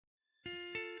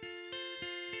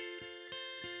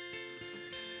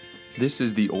This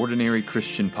is the Ordinary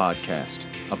Christian Podcast,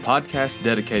 a podcast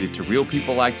dedicated to real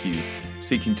people like you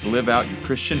seeking to live out your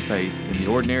Christian faith in the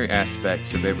ordinary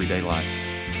aspects of everyday life.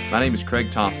 My name is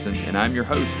Craig Thompson, and I'm your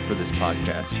host for this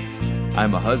podcast.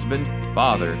 I'm a husband,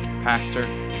 father, pastor,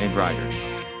 and writer.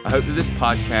 I hope that this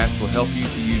podcast will help you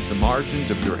to use the margins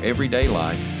of your everyday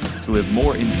life to live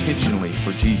more intentionally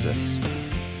for Jesus.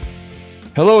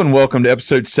 Hello and welcome to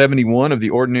episode 71 of the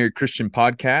Ordinary Christian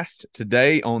Podcast.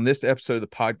 Today on this episode of the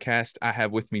podcast, I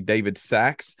have with me David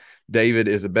Sacks. David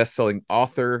is a best-selling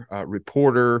author,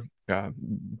 reporter,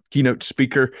 keynote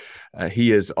speaker.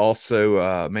 He is also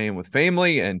a man with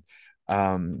family and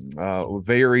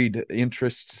varied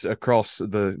interests across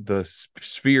the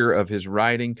sphere of his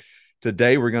writing.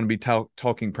 Today, we're going to be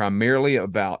talking primarily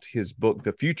about his book,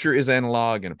 The Future is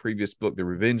Analog, and a previous book, The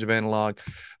Revenge of Analog.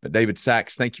 But David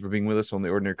Sacks, thank you for being with us on the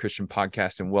Ordinary Christian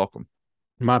Podcast, and welcome.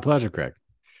 My pleasure, Craig.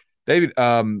 David,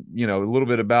 a little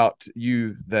bit about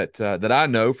you that I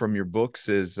know from your books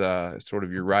is sort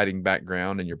of your writing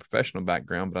background and your professional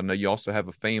background, but I know you also have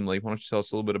a family. Why don't you tell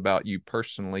us a little bit about you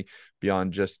personally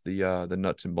beyond just the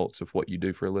nuts and bolts of what you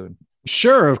do for a living?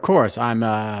 Sure, of course.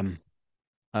 I'm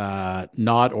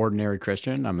not ordinary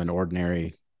Christian. I'm an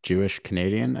ordinary Jewish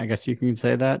Canadian, I guess you can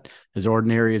say that, as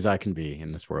ordinary as I can be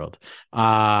in this world.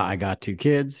 I got two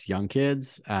kids, young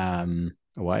kids, a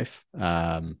wife,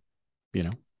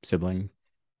 sibling,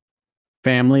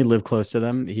 family, live close to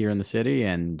them here in the city,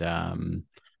 and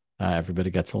everybody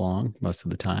gets along most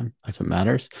of the time. That's what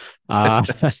matters. I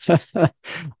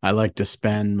like to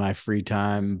spend my free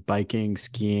time biking,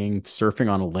 skiing,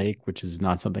 surfing on a lake, which is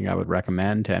not something I would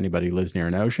recommend to anybody who lives near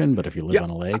an ocean. But if you live on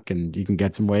a lake and you can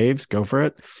get some waves, go for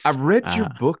it. I've read your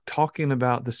book talking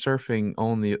about the surfing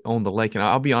on the lake, and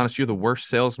I'll be honest, you're the worst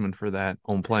salesman for that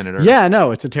on planet Earth. Yeah,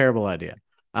 no, it's a terrible idea.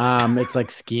 It's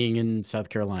like skiing in South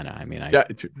Carolina. I mean, I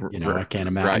can't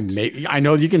imagine. Right. Maybe, I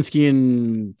know you can ski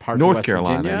in parts North of West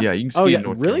Carolina. Virginia. Yeah, you can ski in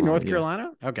North Carolina. North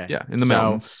Carolina? Okay. Yeah, in the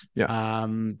mountains. Yeah.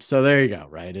 So there you go.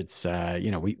 Right. It's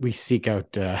we seek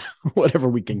out whatever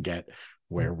we can get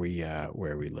where we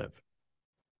live.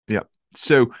 Yeah.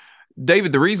 So,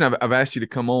 David, the reason I've asked you to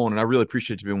come on, and I really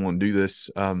appreciate you being willing to do this.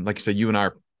 Like I said, you and I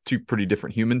are two pretty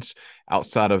different humans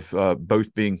outside of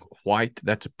both being white.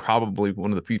 That's probably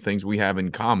one of the few things we have in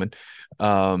common.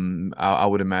 I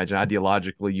would imagine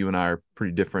ideologically, you and I are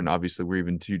pretty different. Obviously, we're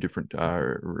even two different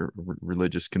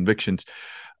religious convictions.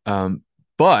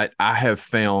 But I have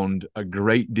found a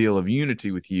great deal of unity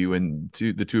with you in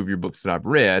the two of your books that I've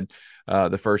read.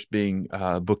 The first being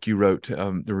a book you wrote,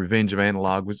 The Revenge of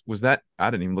Analog. Was that,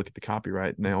 I didn't even look at the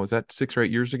copyright now. Was that 6 or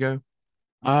 8 years ago?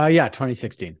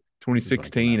 2016.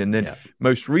 2016. And then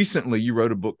most recently, you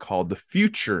wrote a book called The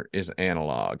Future is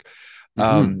Analog.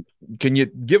 Can you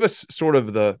give us sort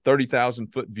of the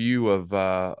 30,000-foot view of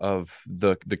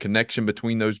the connection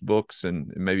between those books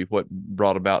and maybe what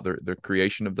brought about the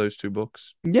creation of those two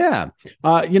books? Yeah.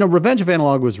 Revenge of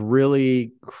Analog was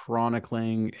really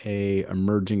chronicling a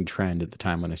emerging trend at the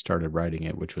time when I started writing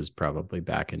it, which was probably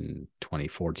back in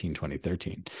 2014,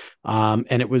 2013.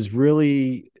 And it was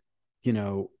really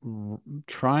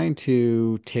trying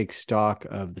to take stock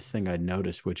of this thing I'd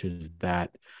noticed, which is that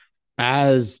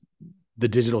as the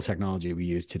digital technology we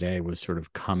use today was sort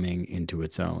of coming into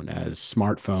its own, as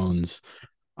smartphones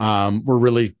were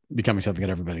really becoming something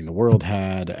that everybody in the world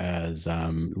had, as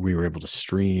we were able to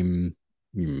stream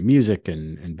music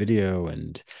and video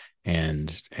and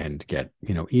get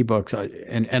ebooks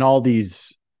and all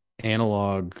these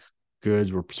analog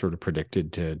goods were sort of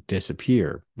predicted to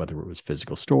disappear, whether it was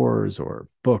physical stores or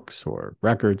books or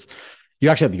records. You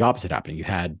actually had the opposite happening. You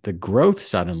had the growth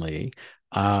suddenly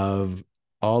of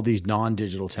all these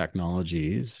non-digital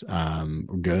technologies,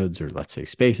 goods, or let's say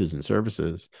spaces and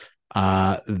services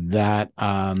that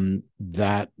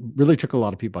really took a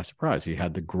lot of people by surprise. You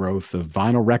had the growth of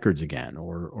vinyl records again,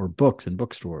 or books in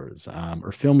bookstores,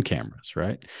 or film cameras,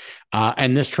 right?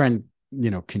 And this trend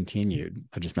continued.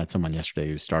 I just met someone yesterday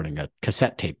who's starting a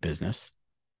cassette tape business.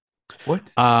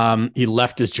 What? He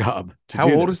left his job.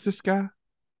 How old is this guy?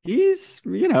 He's,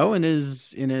 in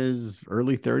his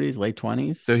early 30s, late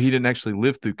 20s. So he didn't actually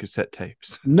live through cassette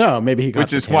tapes. No, maybe he got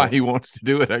which is why he wants to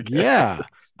do it, I guess. Yeah.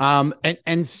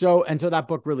 And so that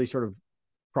book really sort of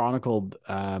chronicled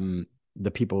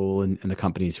the people and the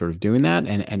companies sort of doing that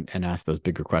and asked those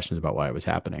bigger questions about why it was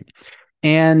happening.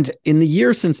 And in the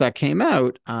years since that came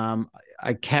out,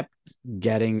 I kept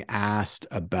getting asked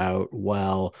about,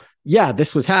 well, yeah,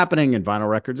 this was happening and vinyl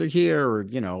records are here, or,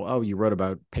 you wrote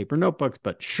about paper notebooks,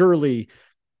 but surely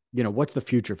what's the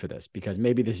future for this? Because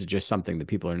maybe this is just something that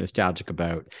people are nostalgic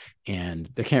about, and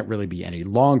there can't really be any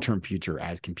long-term future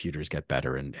as computers get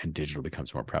better and digital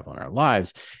becomes more prevalent in our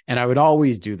lives. And I would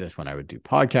always do this when I would do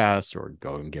podcasts or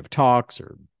go and give talks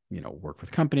or, work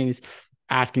with companies,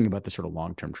 asking about the sort of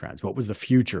long-term trends. What was the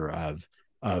future of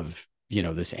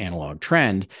this analog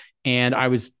trend? And I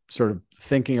was sort of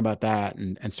thinking about that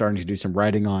and starting to do some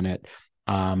writing on it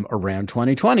around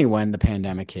 2020 when the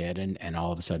pandemic hit, and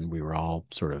all of a sudden we were all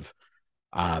sort of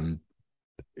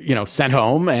sent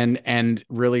home and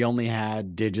really only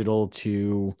had digital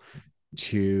to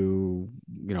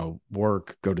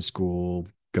work, go to school,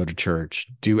 go to church,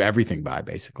 do everything by,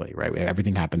 basically, right?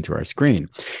 Everything happened through our screen.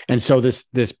 And so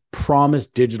this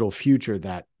promised digital future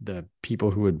that the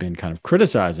people who had been kind of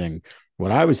criticizing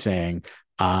what I was saying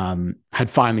had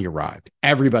finally arrived.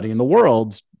 Everybody in the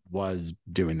world was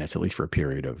doing this, at least for a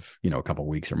period of, a couple of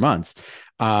weeks or months.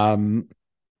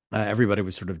 Everybody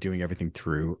was sort of doing everything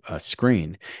through a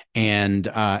screen and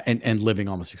living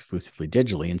almost exclusively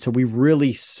digitally. And so we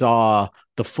really saw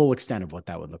the full extent of what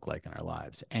that would look like in our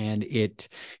lives. And it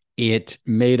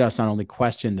made us not only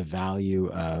question the value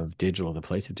of digital, the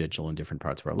place of digital in different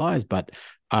parts of our lives, but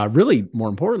really, more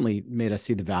importantly, made us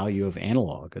see the value of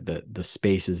analog, the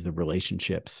spaces, the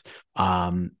relationships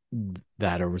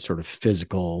that are sort of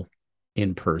physical,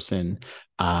 in person,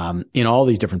 in all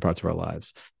these different parts of our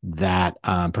lives that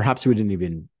perhaps we didn't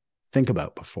even think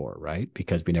about before, right?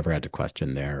 Because we never had to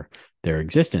question their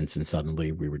existence, and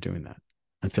suddenly we were doing that.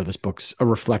 And so this book's a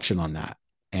reflection on that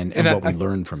and what we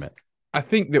learned from it. I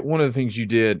think that one of the things you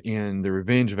did in The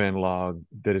Revenge of Analog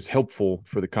that is helpful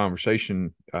for the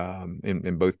conversation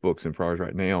in both books and for ours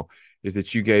right now is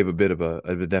that you gave a bit of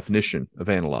a definition of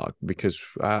analog, because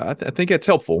I think that's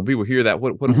helpful when people hear that.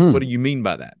 What do you mean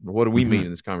by that? What do we mean in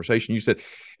this conversation? You said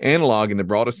analog, in the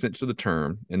broadest sense of the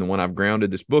term, and the one I've grounded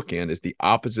this book in, is the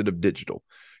opposite of digital.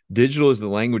 Digital is the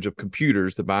language of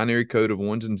computers, the binary code of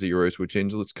ones and zeros, which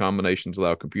endless combinations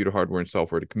allow computer hardware and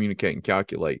software to communicate and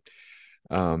calculate.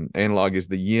 Analog is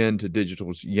the yin to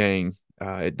digital's yang.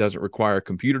 It doesn't require a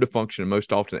computer to function, and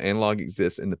most often analog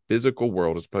exists in the physical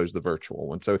world as opposed to the virtual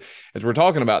one. So as we're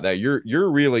talking about that,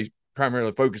 you're really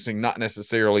primarily focusing not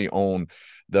necessarily on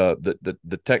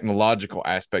the technological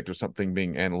aspect of something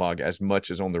being analog as much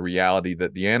as on the reality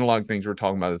that the analog things we're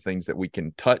talking about are the things that we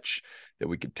can touch, that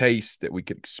we could taste, that we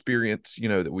could experience,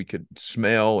 that we could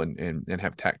smell and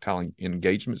have tactile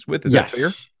engagements with. Is that fair?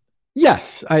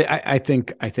 Yes, I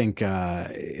think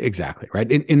exactly right.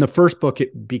 In the first book,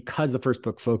 because the first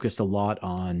book focused a lot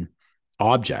on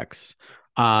objects,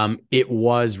 it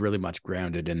was really much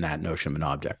grounded in that notion of an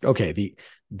object. Okay,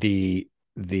 the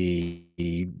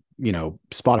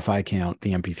Spotify account,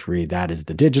 the MP3, that is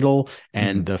the digital,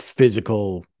 and the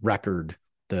physical record,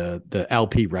 the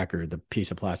LP record, the piece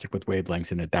of plastic with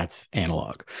wavelengths in it, that's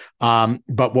analog.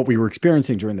 But what we were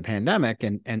experiencing during the pandemic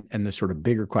and the sort of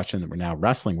bigger question that we're now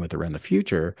wrestling with around the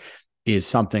future is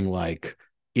something like,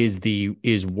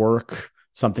 is work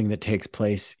something that takes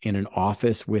place in an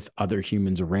office with other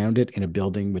humans around it, in a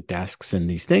building with desks and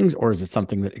these things, or is it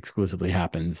something that exclusively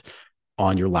happens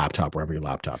on your laptop, wherever your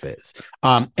laptop is?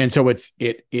 And so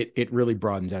it really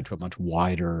broadens out to a much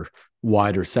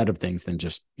wider set of things than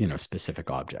just, specific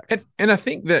objects. And I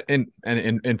think that,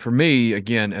 and for me,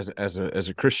 again, as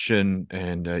a Christian,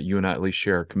 and you and I at least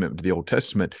share a commitment to the Old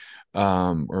Testament,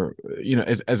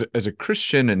 as a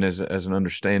Christian, and as an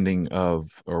understanding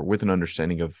of, or with an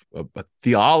understanding of a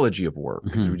theology of work,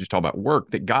 because we just talk about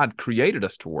work, that God created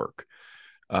us to work.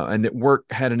 And that work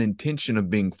had an intention of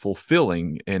being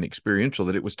fulfilling and experiential,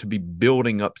 that it was to be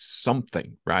building up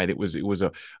something, right? It was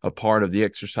a part of the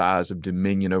exercise of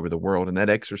dominion over the world. And that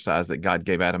exercise that God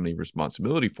gave Adam and Eve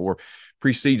responsibility for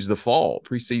precedes the fall,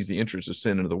 precedes the entrance of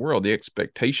sin into the world. The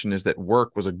expectation is that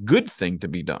work was a good thing to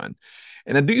be done.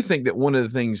 And I do think that one of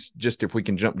the things, just if we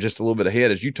can jump just a little bit ahead,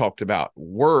 as you talked about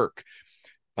work,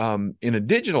 in a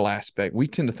digital aspect, we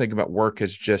tend to think about work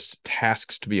as just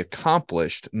tasks to be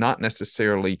accomplished, not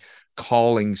necessarily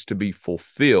callings to be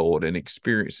fulfilled and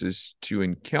experiences to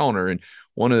encounter. And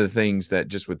one of the things that,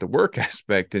 just with the work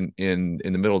aspect in the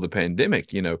middle of the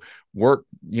pandemic, work,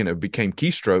 became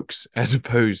keystrokes as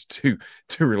opposed to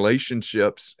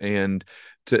relationships and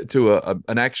to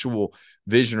an actual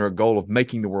vision or a goal of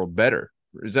making the world better.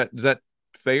 Is that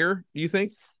fair, do you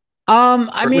think?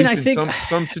 I mean, I think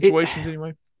some situations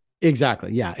anyway.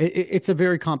 Exactly. Yeah. It's a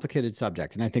very complicated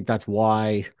subject. And I think that's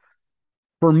why,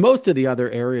 for most of the other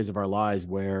areas of our lives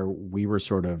where we were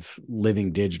sort of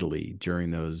living digitally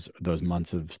during those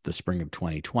months of the spring of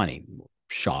 2020,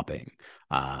 shopping,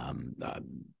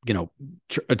 you know,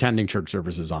 attending church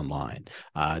services online,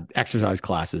 exercise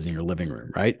classes in your living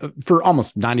room, right? For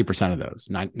almost 90% of those,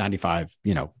 95,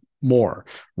 you know, more,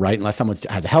 right? Unless someone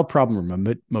has a health problem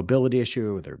or mobility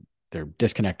issue, or they're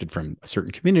disconnected from a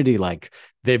certain community, like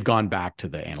they've gone back to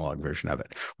the analog version of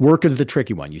it. Work is the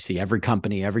tricky one. You see every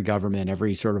company, every government,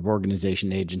 every sort of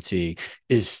organization, agency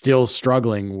is still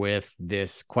struggling with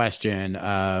this question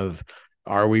of,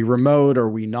 are we remote? Are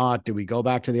we not? Do we go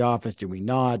back to the office? Do we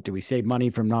not? Do we save money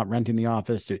from not renting the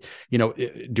office? Do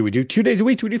we do 2 days a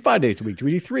week? Do we do 5 days a week? Do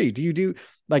we do 3? Do you do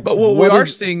like? But what we are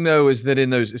seeing though is that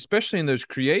in those, especially in those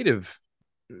creative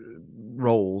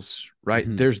roles, right?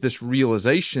 Mm-hmm. There's this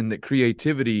realization that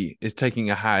creativity is taking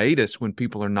a hiatus when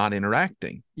people are not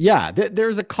interacting. Yeah,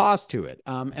 there's a cost to it,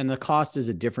 and the cost is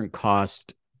a different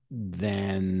cost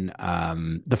than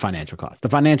the financial cost. The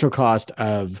financial cost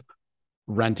of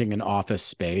renting an office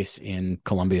space in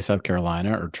Columbia, South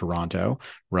Carolina, or Toronto,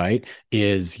 right,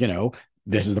 is, you know,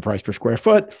 this is the price per square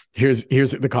foot. Here's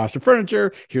the cost of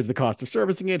furniture. Here's the cost of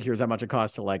servicing it. Here's how much it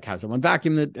costs to like have someone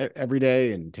vacuum it every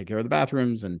day and take care of the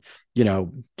bathrooms and, you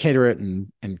know, cater it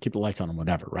and keep the lights on and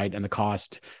whatever, right? And the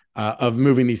cost of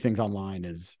moving these things online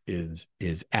is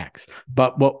X.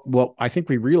 But what I think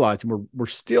we realized, and we're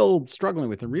still struggling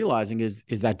with and realizing, is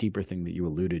that deeper thing that you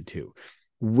alluded to,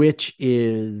 which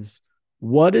is,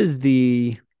 what is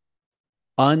the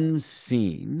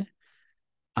unseen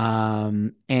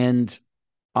and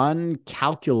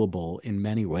uncalculable in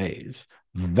many ways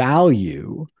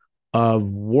value of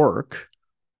work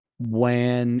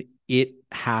when it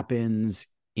happens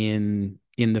in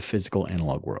the physical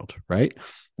analog world, right?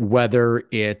 Whether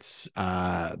it's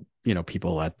you know,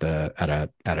 people at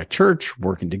a church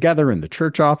working together in the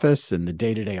church office and the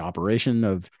day-to-day operation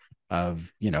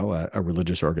of you know, a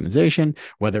religious organization,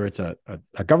 whether it's a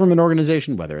government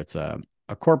organization, whether it's a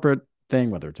corporate thing,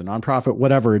 whether it's a nonprofit,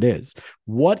 whatever it is.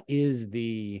 What is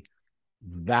the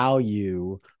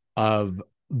value of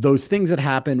those things that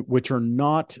happen which are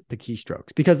not the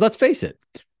keystrokes? Because let's face it,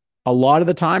 a lot of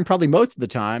the time, probably most of the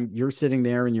time, you're sitting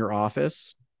there in your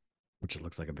office, which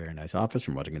looks like a very nice office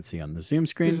from what I can see on the Zoom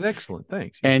screen. This is excellent.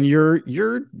 Thanks. And you're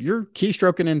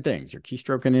keystroking in things. You're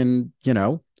keystroking in, you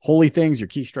know, holy things. You're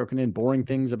keystroking in boring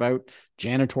things about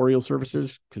janitorial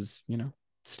services, because, you know,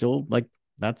 still like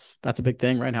that's a big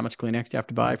thing, right? How much Kleenex do you have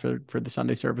to buy for the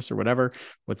Sunday service or whatever?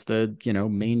 What's the, you know,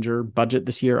 manger budget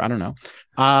this year? I don't know.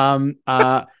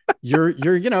 You're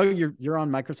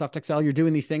on Microsoft Excel. You're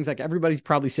doing these things, like everybody's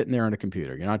probably sitting there on a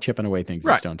computer. You're not chipping away things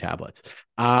in stone tablets.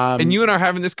 And you and I are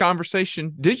having this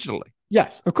conversation digitally.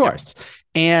 Yes, of course.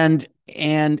 Yeah.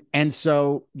 And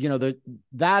so, you know,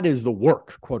 that is the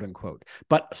work, quote unquote.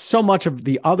 But so much of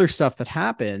the other stuff that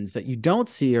happens that you don't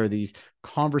see are these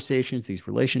conversations, these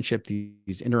relationships,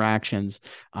 these interactions.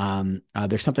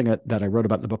 There's something that I wrote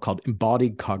about in the book called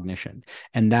Embodied Cognition.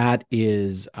 And that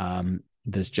is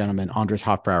this gentleman, Andres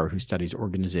Hofbrauer, who studies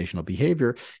organizational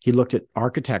behavior. He looked at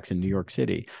architects in New York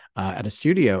City at a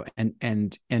studio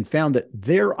and found that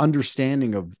their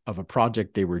understanding of a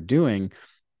project they were doing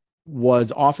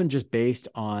was often just based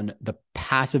on the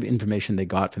passive information they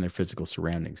got from their physical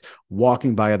surroundings,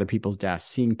 walking by other people's desks,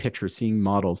 seeing pictures, seeing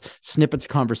models, snippets of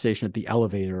conversation at the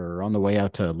elevator or on the way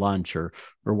out to lunch or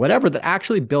whatever, that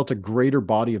actually built a greater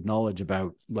body of knowledge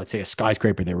about, let's say, a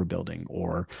skyscraper they were building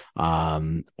or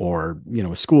you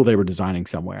know, a school they were designing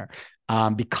somewhere,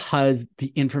 because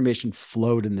the information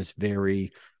flowed in this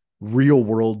very real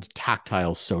world,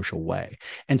 tactile, social way.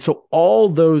 And so all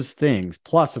those things,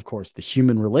 plus of course the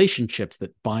human relationships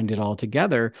that bind it all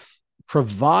together,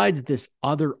 provides this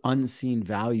other unseen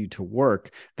value to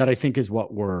work that I think is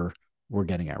what we're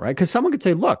getting at, right? Because someone could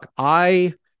say, look,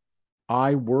 I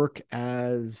work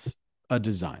as a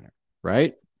designer,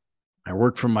 right? I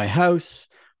work from my house.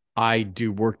 I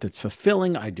do work that's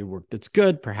fulfilling. I do work that's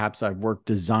good. Perhaps I've worked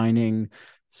designing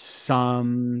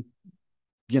some,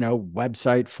 you know,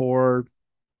 website for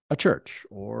a church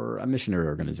or a missionary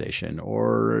organization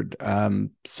or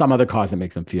some other cause that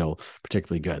makes them feel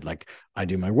particularly good. Like, I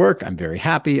do my work, I'm very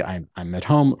happy, I'm at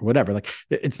home, whatever. Like,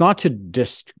 it's not to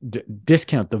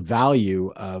discount the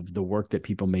value of the work that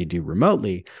people may do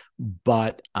remotely,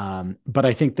 but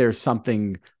I think there's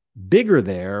something bigger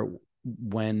there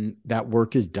when that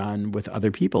work is done with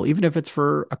other people, even if it's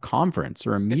for a conference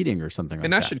or a meeting or something like that.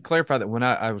 And I should clarify that when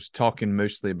I was talking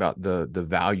mostly about the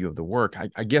value of the work,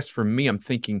 I guess for me, I'm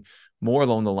thinking more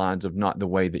along the lines of not the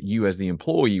way that you as the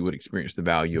employee would experience the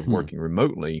value of working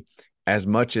remotely, as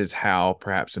much as how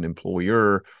perhaps an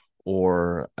employer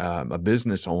or a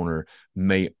business owner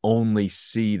may only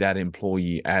see that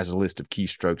employee as a list of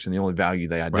keystrokes, and the only value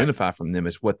they identify from them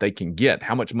is what they can get.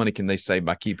 How much money can they save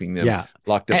by keeping them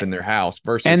locked up in their house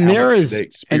versus how much do they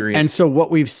experience? And so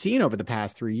what we've seen over the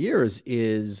past 3 years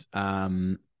is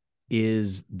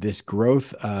this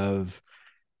growth of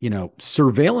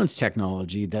surveillance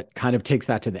technology that kind of takes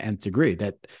that to the nth degree,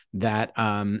 that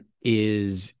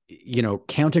is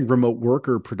counting remote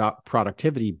worker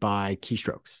productivity by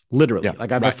keystrokes, literally. I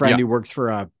have a friend who works for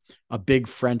a big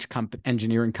French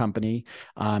engineering company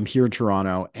here in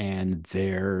Toronto, and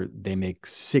they make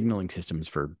signaling systems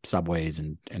for subways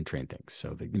and train things. So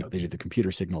they do the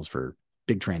computer signals for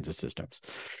big transit systems,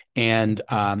 and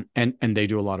they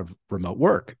do a lot of remote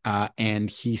work. And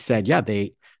he said,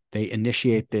 they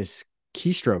initiate this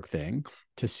keystroke thing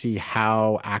to see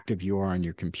how active you are on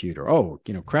your computer. Oh,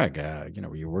 Craig,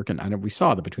 you're working. I know we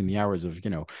saw that between the hours of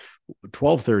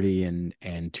 12:30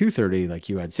 and 2:30, like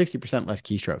you had 60% less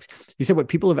keystrokes. He said what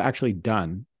people have actually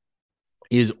done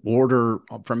is order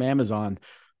from Amazon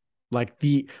like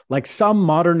some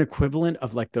modern equivalent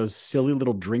of like those silly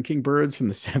little drinking birds from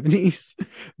the 70s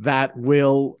that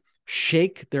will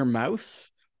shake their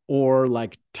mouse or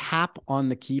like tap on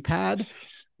the keypad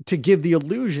to give the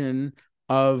illusion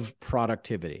of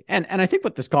productivity. And I think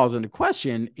what this calls into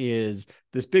question is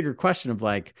this bigger question of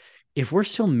like, if we're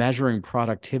still measuring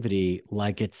productivity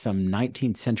like it's some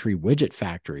 19th century widget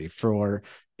factory for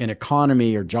an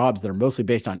economy or jobs that are mostly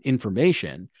based on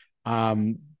information,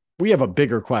 we have a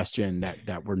bigger question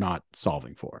that we're not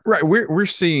solving for. Right. We're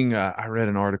seeing, I read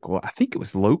an article, I think it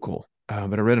was local,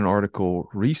 but I read an article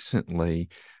recently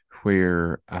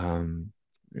where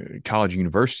college and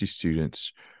university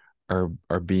students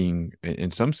are being,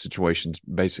 in some situations,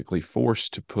 basically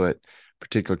forced to put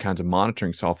particular kinds of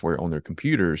monitoring software on their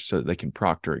computers so that they can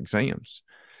proctor exams.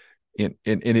 And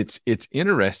it's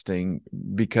interesting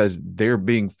because they're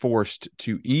being forced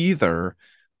to either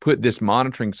put this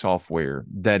monitoring software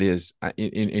that is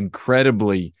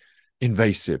incredibly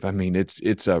invasive. I mean,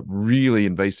 it's a really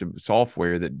invasive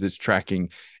software that's tracking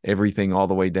everything all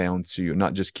the way down to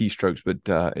not just keystrokes, but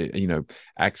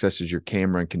accesses your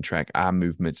camera and can track eye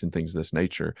movements and things of this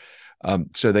nature.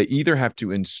 So they either have to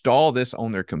install this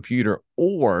on their computer,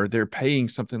 or they're paying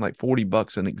something like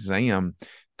 $40 an exam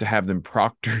to have them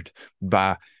proctored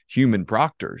by human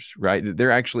proctors, right?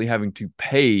 They're actually having to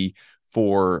pay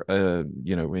for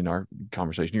in our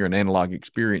conversation here, an analog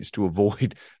experience to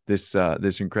avoid this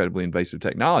incredibly invasive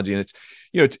technology. And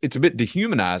it's a bit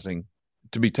dehumanizing,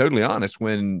 to be totally honest,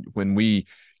 when we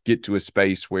get to a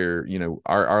space where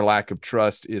our lack of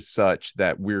trust is such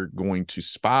that we're going to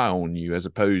spy on you as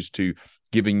opposed to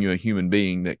giving you a human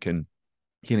being that can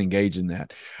engage in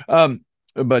that.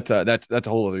 But that's a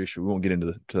whole other issue. We won't get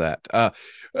into that.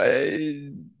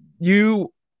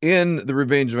 You, in The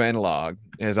Revenge of Analog,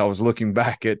 as I was looking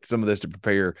back at some of this to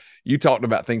prepare, you talked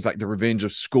about things like the revenge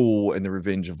of school and the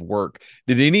revenge of work.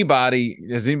 Has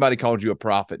anybody called you a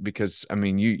prophet? Because, I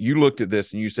mean, you looked at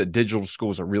this and you said digital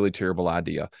school is a really terrible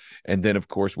idea. And then, of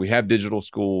course, we have digital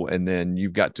school, and then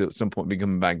you've got to at some point be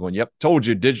coming back going, yep, told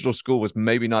you digital school was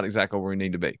maybe not exactly where we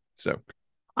need to be. So,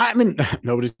 I mean,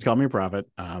 nobody's called me a prophet.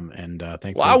 And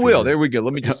thank you. Well, I will. There we go.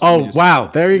 Let me just. Wow.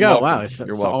 There you go. Wow. You're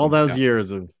welcome. All those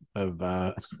years of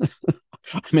I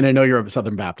mean, I know you're a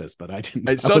Southern Baptist, but I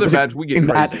didn't. Southern Baptist, we get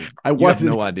crazy. I have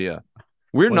no idea.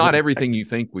 We're not everything you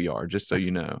think we are, just so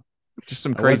you know. Just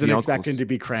some crazy. I wasn't expecting to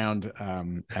be crowned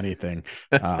anything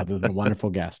other than a wonderful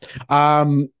guest.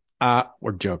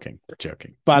 We're joking,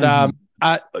 but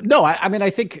no, I mean, I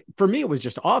think for me it was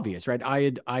just obvious, right? I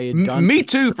had done me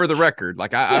too, for the record.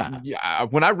 Like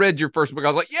when I read your first book, I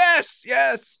was like,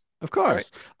 yes. Of course.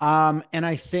 Right. And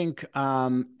I think,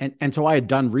 and so I had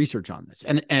done research on this,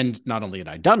 and not only had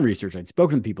I done research, I'd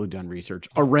spoken to people who'd done research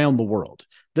around the world.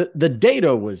 The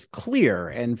data was clear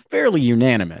and fairly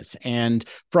unanimous, and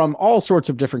from all sorts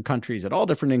of different countries at all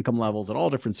different income levels, at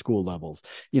all different school levels,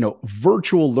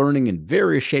 virtual learning in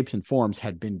various shapes and forms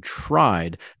had been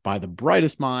tried by the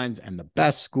brightest minds and the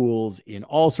best schools in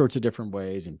all sorts of different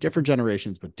ways, in different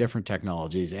generations with different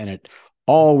technologies. And it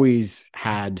always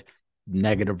had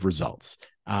negative results.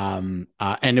 And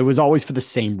it was always for the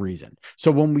same reason.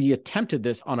 So when we attempted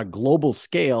this on a global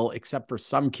scale, except for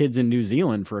some kids in New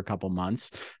Zealand for a couple months,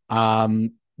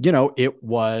 it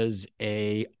was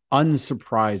a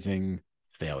unsurprising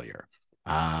failure.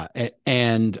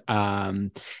 And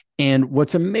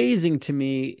what's amazing to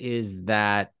me is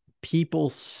that people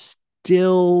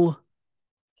still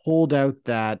hold out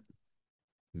that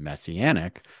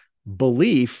messianic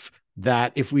belief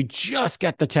that if we just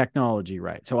get the technology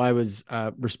right. So I was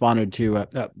responded to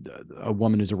a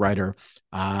woman who's a writer,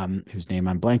 whose name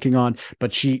I'm blanking on,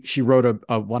 but she wrote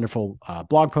a wonderful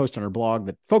blog post on her blog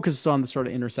that focuses on the sort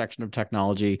of intersection of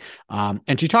technology.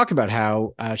 And she talked about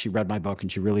how she read my book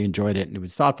and she really enjoyed it and it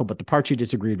was thoughtful. But the part she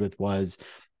disagreed with was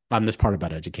this part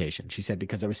about education. She said,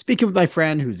 because I was speaking with my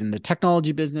friend who's in the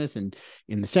technology business and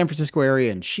in the San Francisco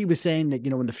area, and she was saying that,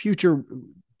 in the future,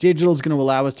 digital is going to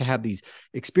allow us to have these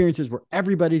experiences where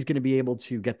everybody's going to be able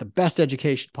to get the best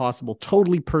education possible,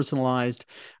 totally personalized.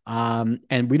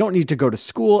 And we don't need to go to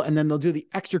school. And then they'll do the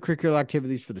extracurricular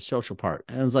activities for the social part.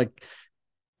 And I was like,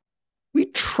 we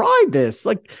tried this.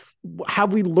 Like,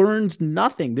 have we learned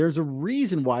nothing? There's a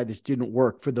reason why this didn't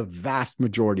work for the vast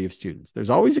majority of students.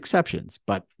 There's always exceptions,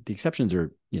 but the exceptions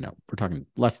are, we're talking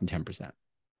less than 10%.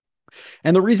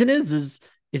 And the reason is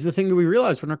the thing that we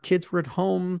realized when our kids were at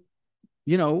home,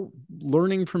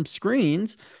 learning from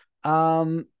screens,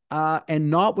 and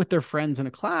not with their friends in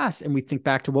a class. And we think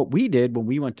back to what we did when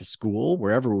we went to school,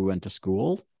 wherever we went to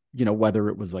school, whether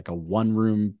it was like a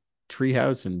one-room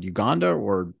treehouse in Uganda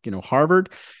or, Harvard.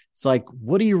 It's like,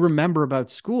 what do you remember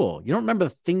about school? You don't remember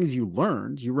the things you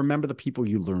learned. You remember the people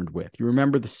you learned with. You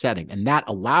remember the setting, and that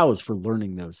allows for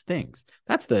learning those things.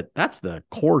 That's the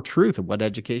core truth of what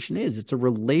education is. It's a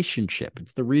relationship.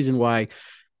 It's the reason why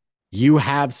you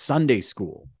have Sunday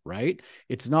school, right?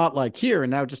 It's not like, here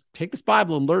and now just take this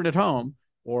Bible and learn at home,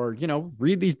 or,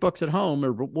 read these books at home,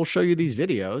 or we'll show you these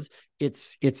videos.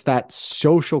 It's that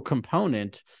social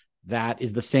component that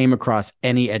is the same across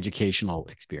any educational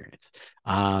experience.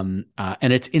 And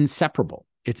it's inseparable.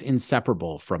 It's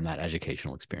inseparable from that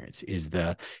educational experience is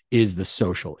the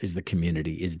social, is the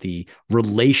community, is the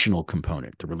relational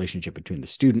component, the relationship between the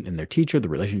student and their teacher, the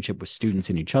relationship with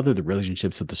students and each other, the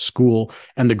relationships with the school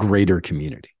and the greater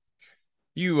community.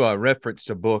 You referenced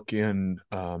a book in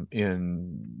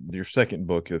your second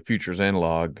book, The Future's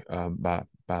Analog, by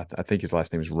I think his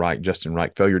last name is Reich, Justin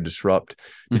Reich, Failure Disrupt.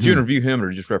 Did you interview him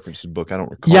or just reference his book? I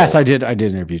don't recall. Yes, I did. I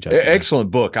did interview Justin.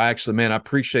 Excellent book. I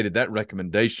appreciated that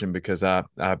recommendation because I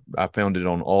found it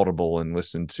on Audible and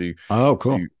listened to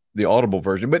the Audible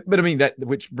version. But I mean, that,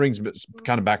 which brings me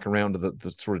kind of back around to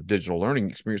the sort of digital learning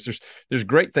experience. There's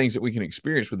great things that we can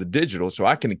experience with the digital. So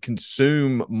I can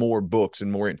consume more books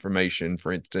and more information.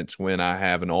 For instance, when I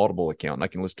have an Audible account and I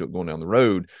can listen to it going down the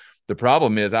road. The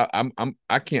problem is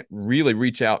I can't really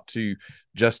reach out to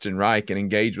Justin Reich and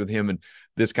engage with him in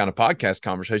this kind of podcast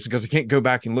conversation because I can't go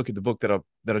back and look at the book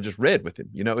that I just read with him.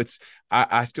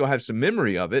 I still have some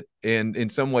memory of it, and in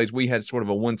some ways we had sort of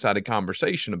a one-sided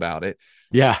conversation about it.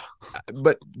 Yeah,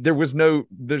 but there's not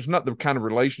the kind of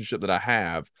relationship that I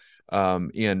have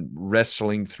in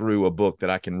wrestling through a book that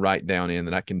I can write down in,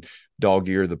 that I can dog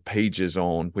ear the pages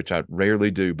on, which I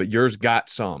rarely do, but yours got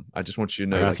some. I just want you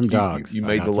to know, some dogs. You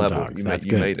made the level. You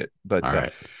made it. But all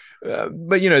right.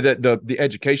 But the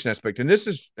education aspect, and this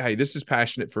is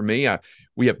passionate for me.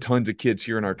 We have tons of kids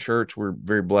here in our church. We're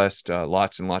very blessed,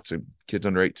 lots and lots of kids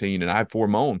under 18, and I have 4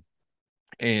 of my own,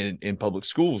 and in public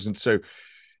schools, and so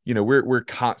we're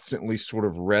constantly sort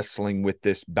of wrestling with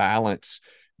this balance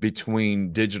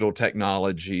between digital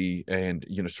technology and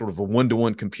sort of a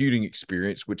one-to-one computing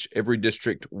experience, which every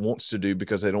district wants to do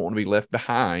because they don't want to be left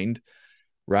behind.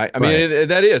 Right. I mean,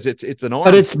 it's an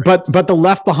arms race. But the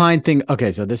left behind thing.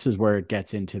 Okay. So this is where it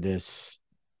gets into this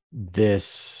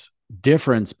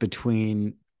difference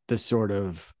between the sort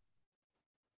of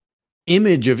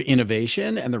image of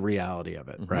innovation and the reality of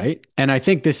it. Mm-hmm. Right. And I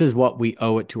think this is what we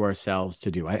owe it to ourselves to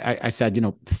do. I said,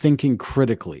 thinking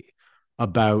critically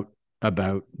about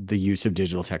the use of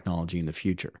digital technology in the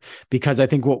future, because I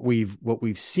think what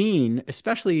we've seen,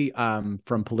 especially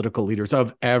from political leaders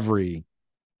of every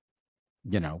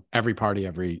party,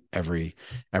 every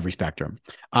spectrum,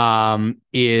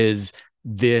 is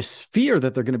this fear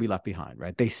that they're going to be left behind,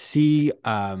 right? They see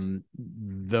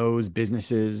those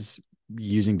businesses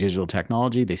using digital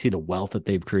technology. They see the wealth that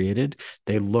they've created.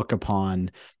 They look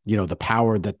upon, the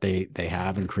power that they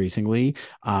have increasingly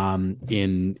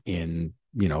in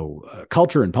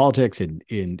culture and politics and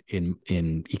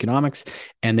in economics.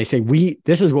 And they say,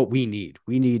 this is what we need.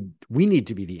 We need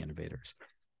to be the innovators.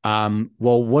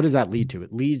 Well, what does that lead to?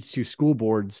 It leads to school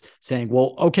boards saying,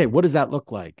 well, okay, what does that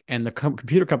look like? And the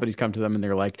computer companies come to them and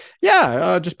they're like,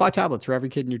 yeah, just buy tablets for every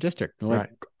kid in your district. And they're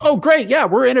like, oh, great. Yeah,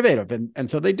 we're innovative.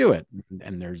 And so they do it.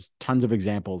 And there's tons of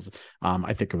examples.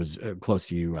 I think it was close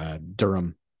to you.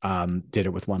 Durham did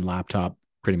it with one laptop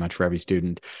pretty much for every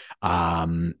student.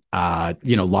 Los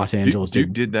Angeles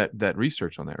Duke did that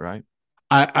research on that, right?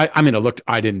 I mean,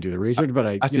 I didn't do the research, but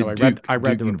I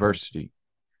read the University.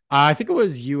 I think it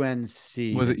was UNC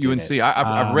Was that it did UNC? it.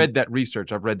 I've read that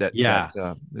research. I've read that. Yeah.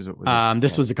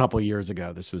 This was a couple of years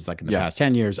ago. This was like in the past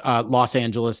 10 years. Los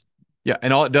Angeles. Yeah.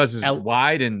 And all it does is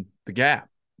widen the gap,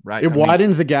 right? It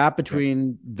widens the gap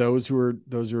between those who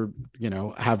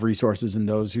are, have resources and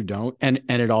those who don't. And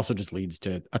it also just leads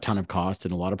to a ton of cost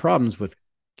and a lot of problems with,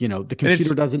 the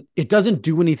computer doesn't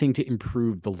do anything to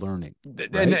improve the learning.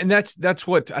 Right? And that's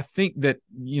what I think that,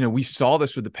 we saw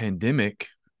this with the pandemic.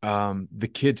 The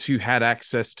kids who had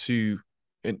access to,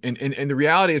 and the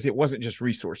reality is it wasn't just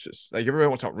resources. Like everybody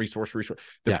wants to talk resource.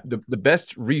 The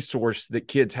best resource that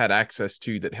kids had access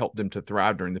to that helped them to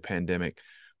thrive during the pandemic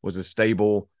was a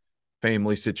stable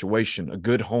family situation, a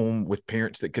good home with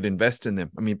parents that could invest in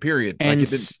them. I mean, period. And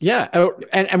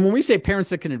and when we say parents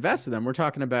that can invest in them, we're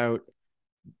talking about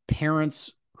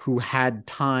parents who had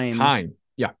time.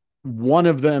 Yeah. One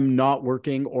of them not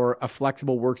working or a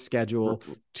flexible work schedule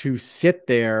to sit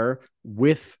there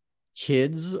with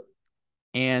kids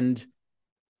and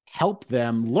help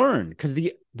them learn. Because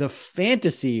the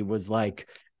fantasy was like,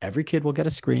 every kid will get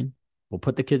a screen. We'll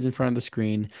put the kids in front of the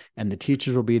screen and the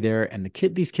teachers will be there. And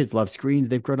these kids love screens.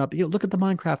 They've grown up. Look at the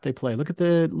Minecraft they play. Look at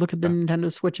the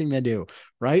Nintendo Switching they do,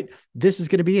 right? This is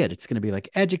going to be it. It's going to be like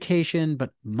education,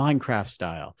 but Minecraft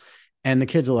style. And the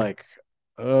kids are like,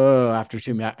 after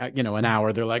an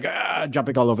hour, they're like,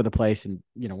 jumping all over the place. And,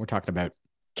 we're talking about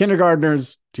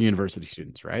kindergartners to university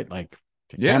students, right? Like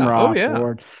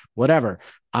board, whatever.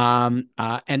 And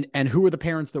who are the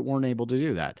parents that weren't able to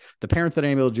do that? The parents that are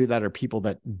able to do that are people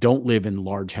that don't live in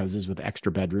large houses with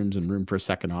extra bedrooms and room for a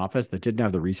second office, that didn't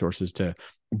have the resources to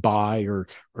buy or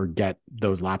get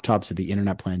those laptops or the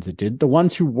internet plans that did. The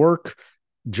ones who work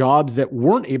jobs that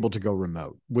weren't able to go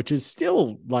remote, which is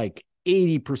still like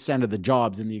 80% of the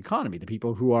jobs in the economy, the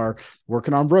people who are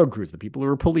working on road crews, the people who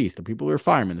are police, the people who are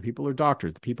firemen, the people who are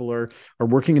doctors, the people who are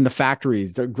working in the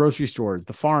factories, the grocery stores,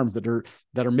 the farms that are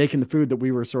making the food that we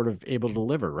were sort of able to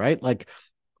deliver, right? Like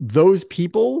those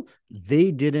people,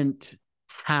 they didn't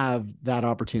have that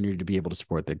opportunity to be able to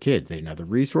support their kids. They didn't have the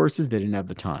resources. They didn't have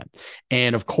the time.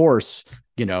 And of course,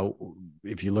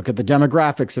 if you look at the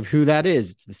demographics of who that is,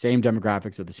 it's the same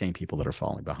demographics of the same people that are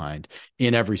falling behind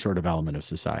in every sort of element of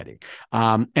society.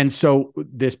 And so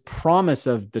this promise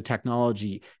of the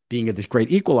technology being this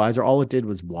great equalizer, all it did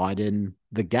was widen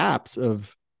the gaps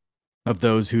of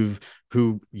those who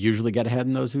usually get ahead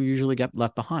and those who usually get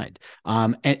left behind.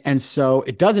 And so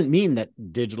it doesn't mean that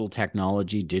digital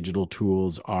technology, digital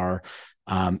tools are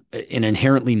an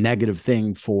inherently negative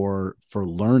thing for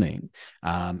learning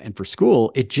and for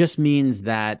school. It just means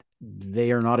that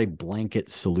they are not a blanket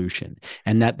solution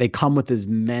and that they come with as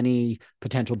many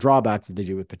potential drawbacks as they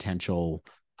do with potential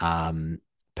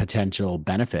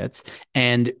benefits.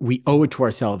 And we owe it to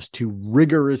ourselves to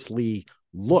rigorously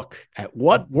look at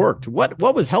what worked, what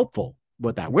was helpful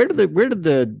with that. Where did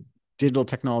the digital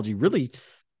technology really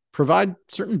provide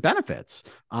certain benefits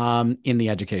in the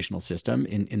educational system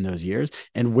in those years,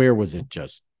 and where was it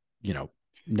just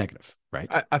negative,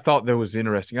 right? I thought that was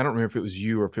interesting. I don't remember if it was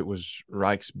you or if it was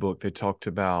Reich's book. They talked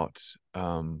about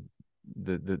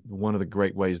the one of the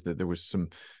great ways that there was some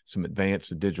advance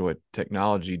with digital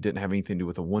technology didn't have anything to do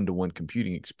with a 1-to-1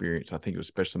 computing experience. I think it was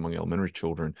especially among elementary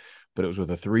children, but it was with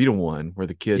a 3-to-1 where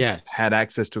the kids had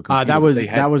access to a computer.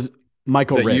 That was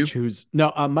Michael Rich,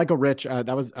 Michael Rich.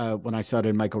 That was when I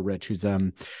started Michael Rich, who's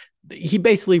he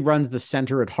basically runs the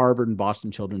center at Harvard and Boston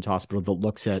Children's Hospital that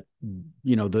looks at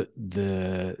the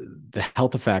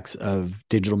health effects of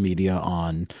digital media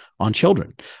on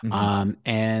children. Mm-hmm.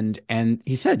 And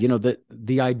he said, that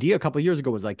the idea a couple of years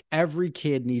ago was like every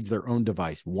kid needs their own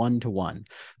device, 1-to-1.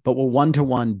 But what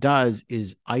 1-to-1 does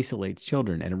is isolates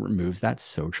children and it removes that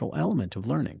social element of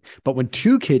learning. But when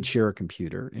 2 kids share a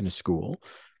computer in a school,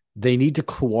 they need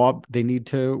to they need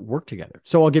to work together.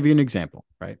 So I'll give you an example,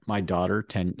 right? My daughter,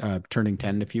 turning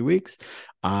 10 in a few weeks,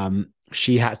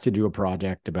 she has to do a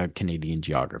project about Canadian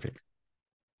geography.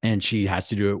 And she has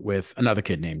to do it with another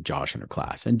kid named Josh in her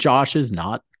class. And Josh is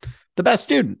not the best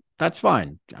student. That's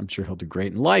fine. I'm sure he'll do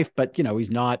great in life, but he's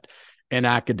not an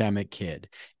academic kid.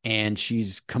 And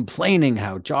she's complaining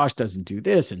how Josh doesn't do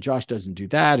this and Josh doesn't do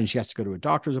that. And she has to go to a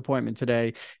doctor's appointment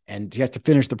today and she has to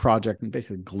finish the project and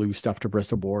basically glue stuff to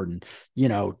Bristol board. And,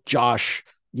 Josh,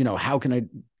 how can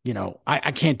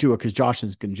I can't do it because Josh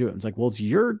is going to do it. It's like, well, it's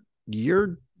your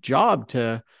job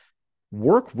to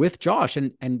work with Josh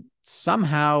and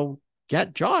somehow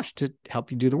get Josh to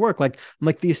help you do the work. Like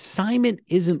the assignment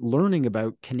isn't learning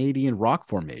about Canadian rock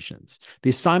formations.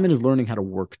 The assignment is learning how to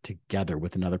work together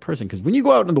with another person. Because when you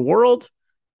go out in the world,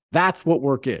 that's what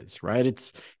work is, right?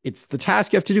 It's the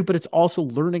task you have to do, but it's also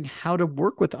learning how to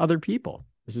work with other people.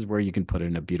 This is where you can put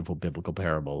in a beautiful biblical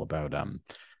parable about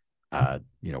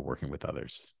working with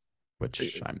others,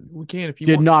 which I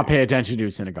did not pay attention to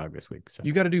synagogue this week. So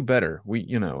you got to do better.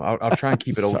 I'll try and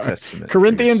keep it Old Testament.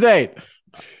 Corinthians 8.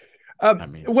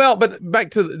 Well, but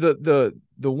back to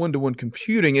the one-to-one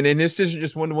computing, and this isn't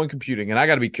just one-to-one computing, and I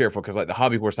got to be careful because like the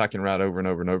hobby horse I can ride over and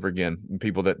over and over again. And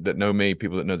people that know me,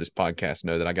 people that know this podcast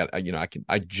know that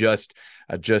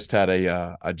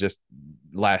I just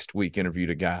last week interviewed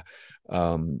a guy.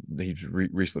 He's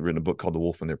recently written a book called The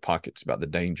Wolf in Their Pockets about the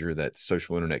danger that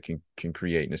social internet can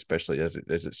create, and especially as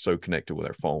it's so connected with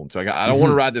our phone. So I don't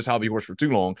want to ride this hobby horse for too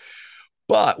long.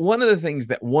 But one of the things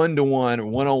that one-to-one or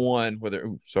one-on-one,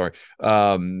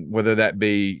 whether that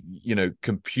be,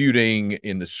 computing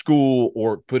in the school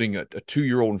or putting a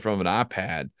 2-year-old in front of an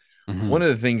iPad, one of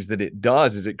the things that it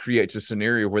does is it creates a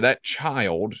scenario where that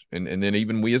child, and then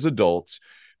even we as adults,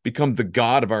 become the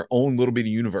god of our own little bitty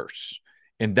universe.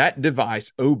 And that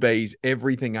device obeys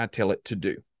everything I tell it to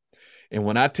do. And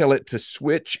when I tell it to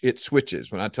switch, it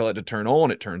switches. When I tell it to turn on,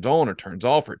 it turns on, or turns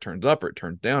off, or it turns up, or it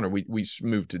turns down, or we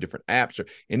move to different apps,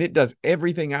 and it does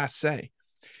everything I say.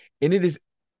 And it is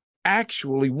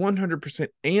actually 100%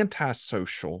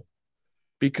 antisocial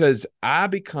because I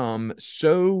become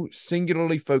so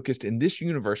singularly focused in this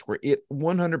universe where it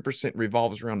 100%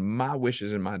 revolves around my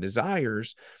wishes and my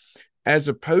desires, as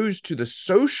opposed to the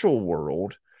social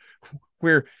world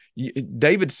where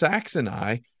David Sachs and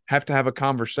I have to have a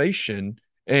conversation.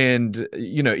 And,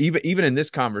 even in this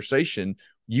conversation,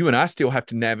 you and I still have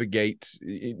to navigate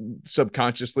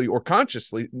subconsciously or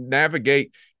consciously,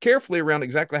 navigate carefully around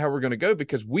exactly how we're going to go,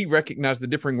 because we recognize the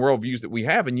differing worldviews that we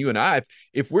have. And you and I,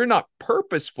 if we're not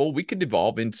purposeful, we could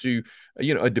devolve into,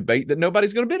 a debate that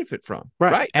nobody's going to benefit from.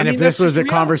 Right. And if this was a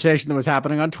conversation that was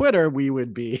happening on Twitter, we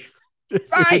would be...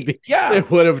 Right.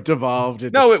 It would have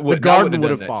devolved. No, it would. The garden would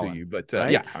have fallen to you, but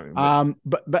right? Yeah.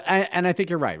 But I think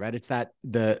you're right. Right. It's that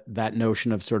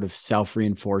notion of sort of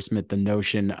self-reinforcement, the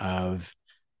notion of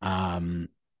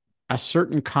a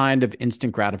certain kind of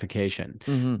instant gratification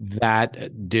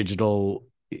that digital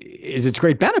is its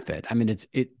great benefit. I mean,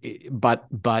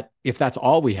 but if that's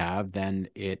all we have, then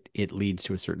it leads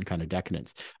to a certain kind of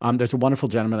decadence. There's a wonderful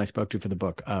gentleman I spoke to for the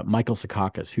book, Michael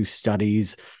Secaucus, who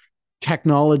studies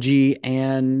technology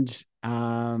and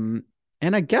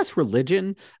I guess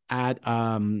religion at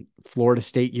Florida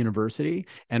State University,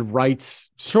 and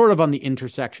writes sort of on the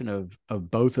intersection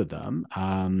of both of them.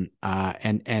 And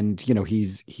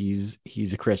he's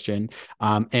a Christian,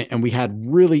 and we had a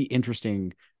really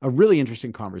interesting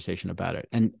conversation about it.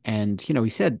 And he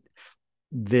said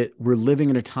that we're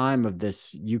living in a time of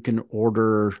this. You can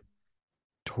order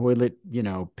toilet,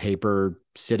 paper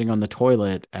sitting on the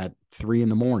toilet at 3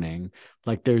 a.m.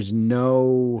 Like there's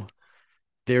no,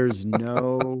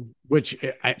 which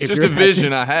it's just a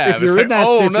vision I have. If you're in that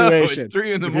situation, it's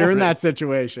 3 a.m. If you're in that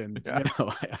situation,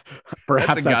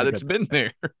 perhaps that's a guy that's been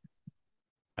there.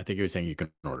 I think he was saying you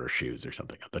can order shoes or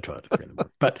something at the toilet at 3 a.m.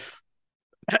 But,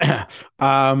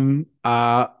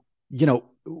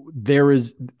 there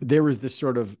is this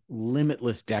sort of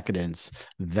limitless decadence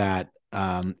that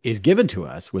is given to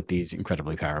us with these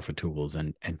incredibly powerful tools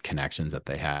and connections that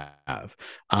they have.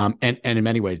 And in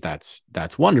many ways, that's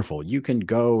wonderful. You can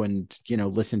go and,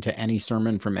 listen to any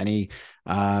sermon from any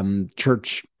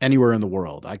church anywhere in the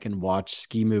world. I can watch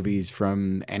ski movies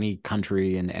from any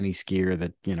country and any skier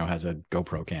that, has a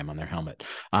GoPro cam on their helmet.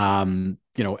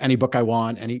 Any book I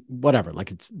want, any whatever.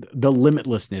 Like, it's the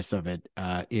limitlessness of it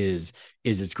is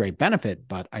its great benefit.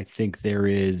 But I think there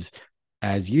is,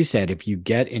 as you said, if you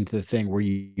get into the thing where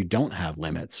you don't have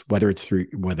limits, whether it's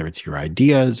your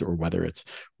ideas or whether it's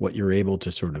what you're able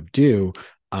to sort of do,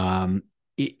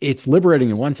 it's liberating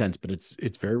in one sense, but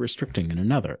it's very restricting in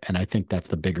another. And I think that's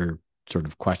the bigger sort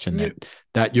of question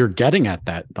that you're getting at,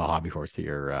 that the hobby horse that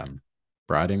you're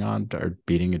riding on or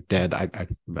beating it dead.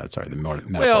 Sorry, the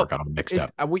metaphor got all mixed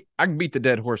up. I can beat the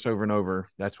dead horse over and over.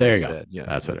 That's what I said. Yeah,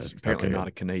 that's what it is. Apparently not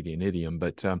a Canadian idiom,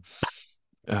 but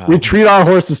we treat our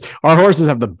horses. Our horses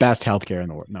have the best healthcare in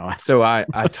the world. No, so I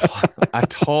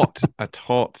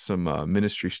taught some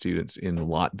ministry students in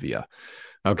Latvia.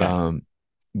 Okay.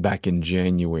 Back in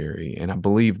January, and I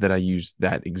believe that I used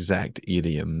that exact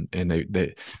idiom, and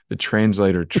the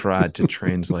translator tried to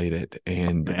translate it,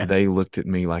 and they looked at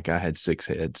me like I had 6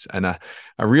 heads. And I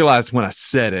realized when I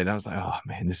said it, I was like, oh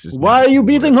man, this is why are you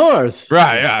beating horse?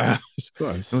 Right. Yeah. Of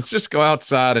course. Let's just go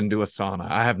outside and do a sauna.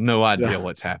 I have no idea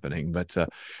what's happening, but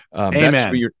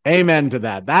amen. Amen to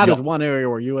that. That is one area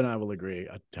where you and I will agree.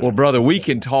 Well, brother, we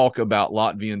can talk about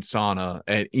Latvian sauna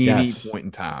at any point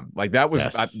in time. Like that was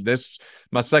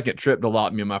my second trip to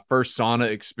Latvia, my first sauna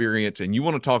experience. And you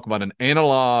want to talk about an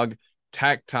analog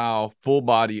tactile, full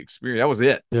body experience. That was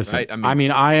it. Listen,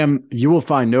 Right. you will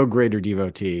find no greater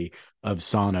devotee of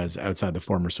saunas outside the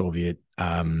former Soviet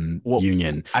well,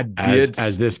 Union I as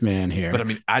did, this man here. but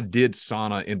I did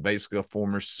sauna in basically a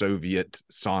former Soviet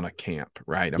sauna camp,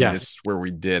 right? This is Yes. where we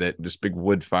did it. This big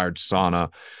wood fired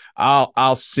sauna.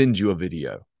 I'll send you a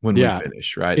video when we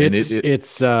finish, right?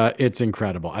 It's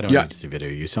incredible. I don't need to see video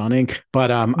of you sauning, but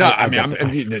no,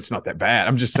 it's not that bad.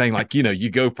 I'm just saying, like, you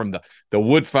go from the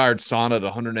wood fired sauna to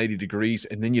 180 degrees,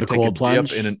 and then you take a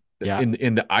plunge. dip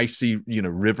in the icy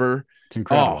river. It's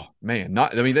incredible. Oh man,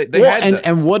 they had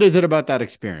and what is it about that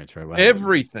experience, right?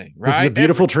 Everything, right? This is a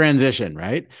beautiful transition,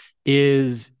 right?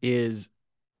 Is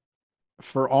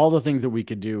for all the things that we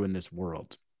could do in this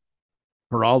world,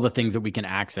 for all the things that we can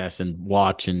access and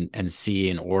watch and see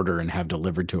and order and have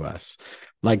delivered to us.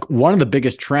 Like, one of the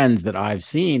biggest trends that I've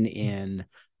seen in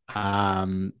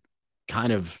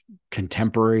kind of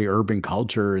contemporary urban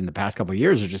culture in the past couple of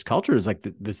years, or just culture, is like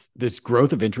this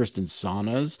growth of interest in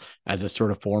saunas as a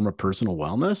sort of form of personal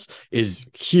wellness is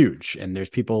huge. And there's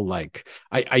people like,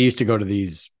 I used to go to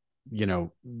these,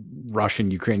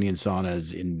 Russian, Ukrainian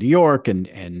saunas in New York and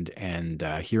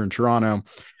here in Toronto.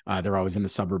 They're always in the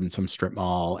suburb in some strip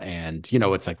mall. And,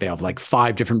 it's like they have like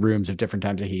 5 different rooms of different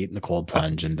times of heat and the cold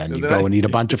plunge. And then you go and eat a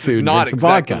bunch of food and drink some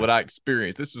vodka. What I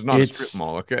experienced. This is not a strip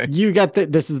mall. Okay. You get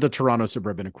this is the Toronto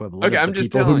suburban equivalent. Okay. I'm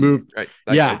just telling you. Right.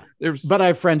 There's, but I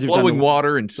have friends who've flowing done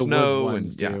water and snow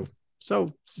and too.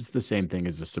 So it's the same thing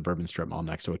as the suburban strip mall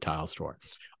next to a tile store.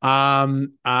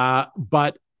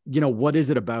 But what is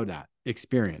it about that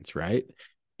experience, right?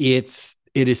 It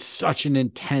is such an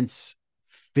intense,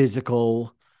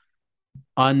 physical,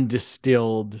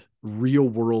 undistilled, real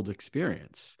world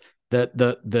experience that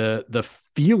the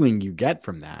feeling you get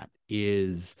from that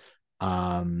is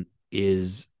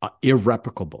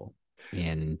irreplicable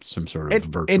in some sort of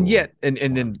virtual. And yet, and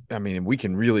then we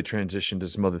can really transition to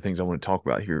some other things I want to talk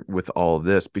about here with all of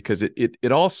this, because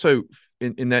it also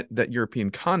in that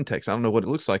European context, I don't know what it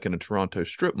looks like in a Toronto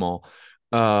strip mall,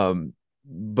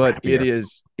 but it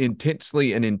is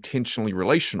intensely and intentionally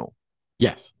relational.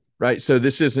 Yes. Right. So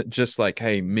this isn't just like,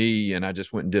 hey, me and I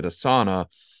just went and did a sauna.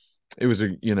 It was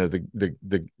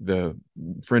the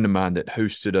friend of mine that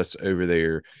hosted us over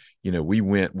there. We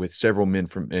went with several men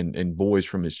and boys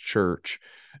from his church,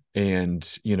 and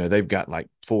they've got like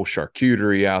full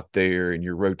charcuterie out there, and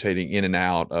you're rotating in and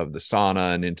out of the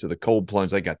sauna and into the cold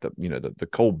plunge. They got the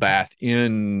cold bath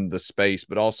in the space,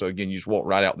 but also, again, you just walk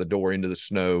right out the door into the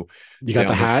snow. You got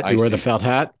the hat. You wear the felt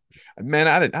hat. Man,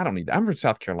 I don't need that. I'm from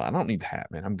South Carolina. I don't need the hat,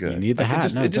 man. I'm good. You need the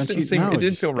hat. It just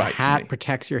didn't feel right. The hat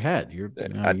protects your head.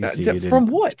 From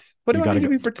what? What do I need to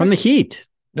be protected from? The heat.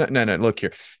 No. Look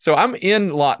here. So I'm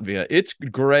in Latvia. It's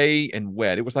gray and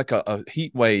wet. It was like a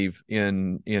heat wave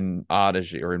in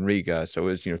Adige or in Riga. So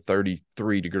it was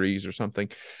 33 degrees or something.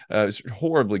 It's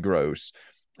horribly gross.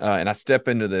 And I step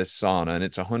into this sauna, and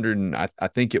it's 100. I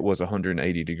think it was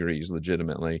 180 degrees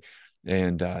legitimately.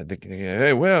 And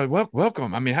hey,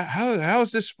 welcome. How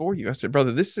is this for you? I said,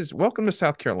 brother, this is welcome to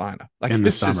South Carolina. Like, in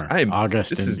this the summer, August.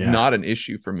 This is not an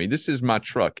issue for me. This is my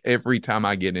truck every time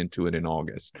I get into it in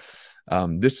August.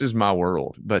 This is my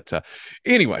world. But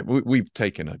anyway, we've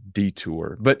taken a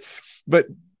detour. But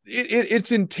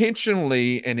it's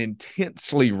intentionally and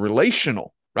intensely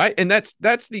relational, right? And that's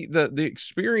the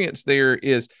experience. There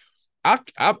is.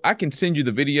 I can send you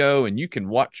the video, and you can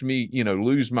watch me,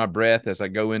 lose my breath as I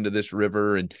go into this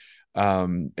river and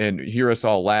hear us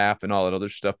all laugh and all that other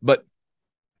stuff. But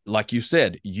like you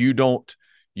said, you don't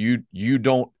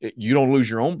lose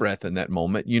your own breath in that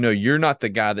moment. You're not the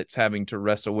guy that's having to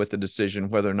wrestle with the decision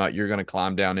whether or not you're going to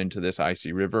climb down into this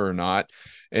icy river or not,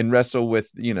 and wrestle with,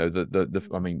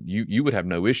 you would have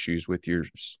no issues with your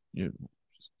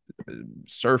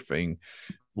surfing.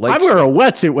 I wear a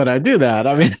wetsuit when I do that.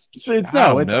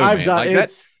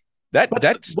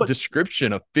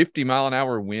 Description of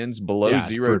 50-mile-an-hour winds below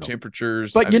zero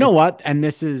temperatures. But you know what? And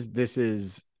this is,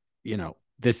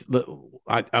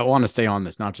 I want to stay on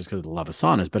this, not just because of the love of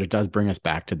saunas, but it does bring us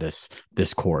back to this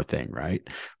core thing, right?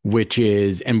 Which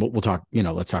is, and we'll talk,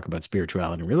 let's talk about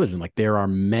spirituality and religion. Like, there are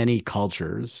many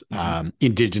cultures,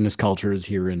 indigenous cultures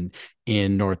here in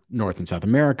North and South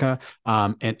America,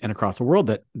 and across the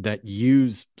world that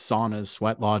use saunas,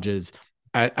 sweat lodges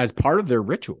as part of their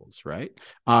rituals, right?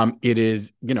 It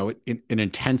is, an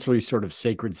intensely sort of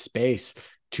sacred space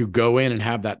to go in and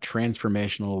have that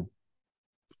transformational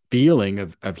feeling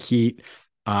of heat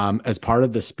as part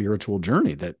of the spiritual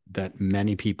journey that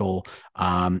many people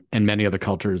and many other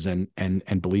cultures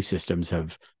and belief systems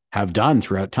have done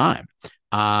throughout time.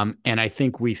 And I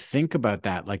think we think about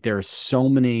that, like, there are so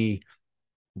many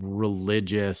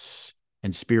religious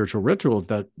and spiritual rituals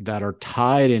that are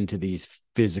tied into these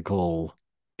physical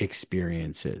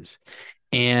experiences.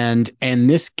 And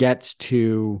this gets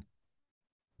to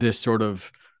this sort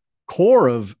of core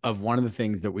of one of the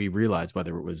things that we realized,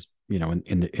 whether it was, you know,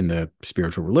 in the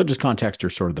spiritual religious context or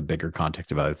sort of the bigger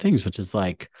context of other things, which is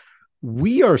like,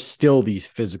 we are still these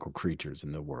physical creatures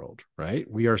in the world, right?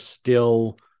 We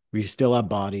still have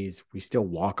bodies, we still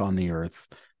walk on the earth.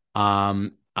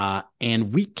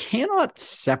 And we cannot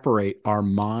separate our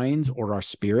minds or our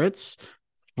spirits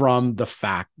from the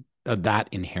fact of that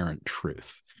inherent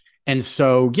truth. And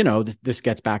so, you know, this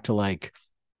gets back to like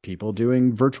people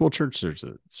doing virtual church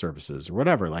services or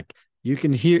whatever. Like, you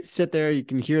can sit there, you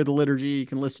can hear the liturgy, you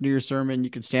can listen to your sermon,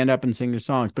 you can stand up and sing the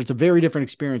songs, but it's a very different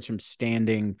experience from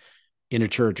standing in a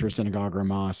church or a synagogue or a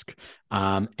mosque,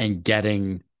 and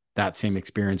getting that same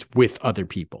experience with other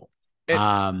people.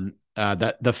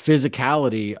 That the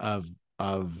physicality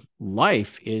of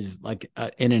life is like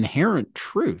an inherent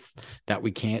truth that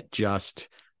we can't just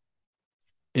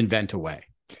invent away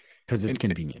because it's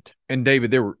convenient. And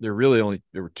David, there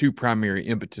were two primary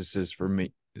impetuses for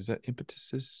me. Is that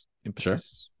impetus? Sure.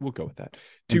 We'll go with that.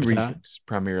 Two reasons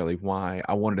primarily why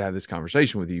I wanted to have this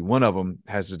conversation with you. One of them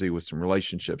has to do with some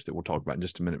relationships that we'll talk about in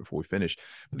just a minute before we finish.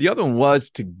 But the other one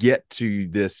was to get to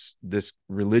this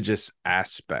religious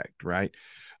aspect, right?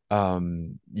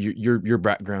 Your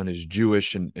background is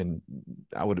Jewish, and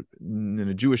I would, in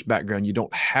a Jewish background, you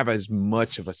don't have as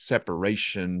much of a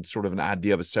separation, sort of an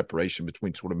idea of a separation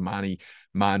between sort of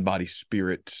mind, body,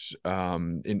 spirit.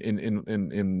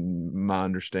 In my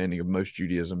understanding of most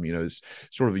Judaism, you know, it's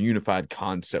sort of a unified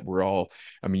concept. We're all,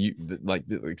 I mean, like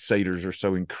Seder's are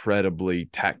so incredibly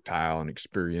tactile and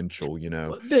experiential. You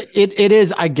know, it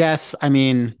is, I guess. I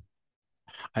mean,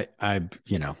 I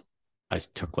you know, I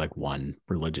took like one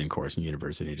religion course in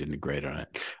university, didn't grade on it.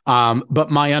 But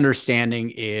my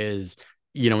understanding is,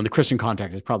 you know, in the Christian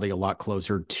context, it's probably a lot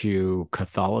closer to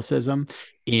Catholicism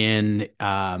in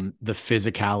the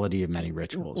physicality of many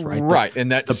rituals, right? Right. And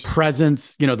that's the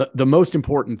presence, you know, the most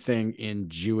important thing in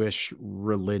Jewish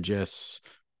religious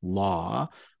law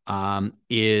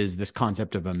is this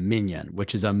concept of a minyan,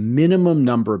 which is a minimum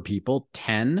number of people,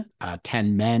 10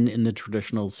 men in the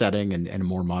traditional setting, and in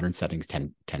more modern settings,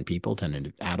 10 people,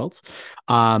 10 adults.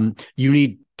 You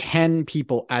need 10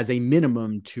 people as a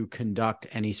minimum to conduct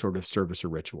any sort of service or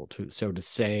ritual. So to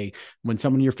say, when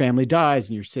someone in your family dies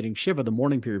and you're sitting Shiva, the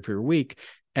mourning period for your week,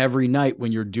 every night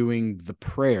when you're doing the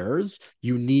prayers,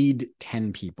 you need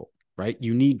 10 people. Right?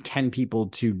 You need 10 people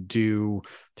to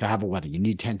have a wedding. You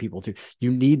need 10 people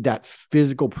you need that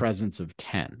physical presence of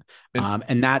 10.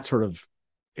 And that sort of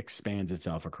expands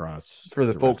itself across. For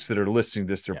the folks that are listening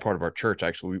to this, they're part of our church.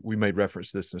 Actually, we made reference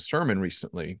to this in a sermon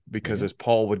recently, because as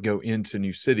Paul would go into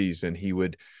new cities and he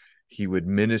would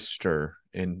minister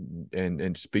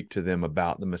and speak to them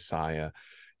about the Messiah,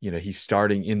 you know, he's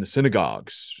starting in the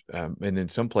synagogues. And in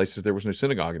some places there was no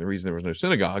synagogue. And the reason there was no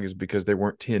synagogue is because there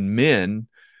weren't 10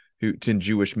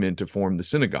 Jewish men to form the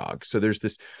synagogue. So there's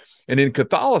this, and in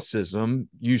Catholicism,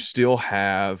 you still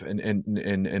have,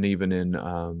 and even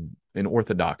in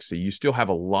Orthodoxy, you still have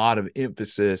a lot of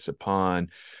emphasis upon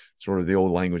sort of the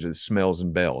old language of the smells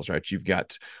and bells, right? You've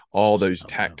got all those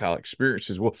tactile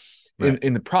experiences. Well, right.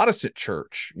 in the Protestant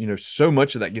church, you know, so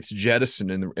much of that gets jettisoned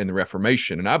in the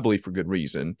Reformation, and I believe for good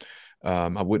reason.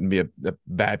 I wouldn't be a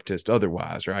Baptist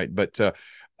otherwise, right? But so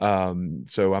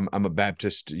I'm a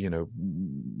Baptist, you know,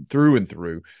 through and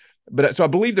through. But so I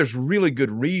believe there's really good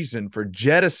reason for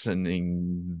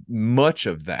jettisoning much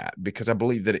of that, because I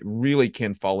believe that it really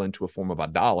can fall into a form of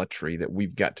idolatry that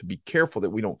we've got to be careful that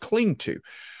we don't cling to.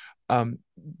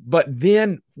 But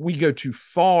then we go too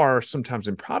far sometimes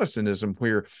in Protestantism,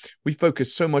 where we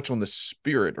focus so much on the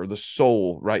spirit or the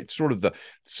soul, right? Sort of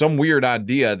some weird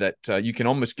idea that you can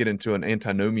almost get into an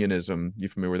antinomianism. You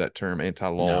familiar with that term,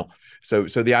 anti-law? No.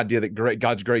 So the idea that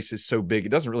God's grace is so big, it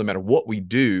doesn't really matter what we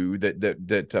do,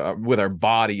 that with our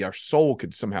body, our soul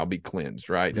could somehow be cleansed,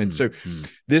 right? And so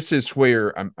this is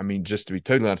where, I mean, just to be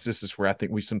totally honest, this is where I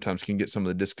think we sometimes can get some of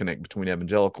the disconnect between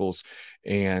evangelicals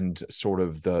and sort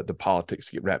of the politics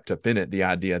get wrapped up in it. The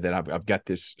idea that I've got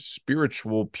this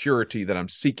spiritual purity that I'm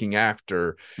seeking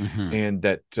after, and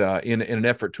that in an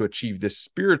effort to achieve this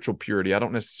spiritual purity, I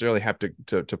don't necessarily have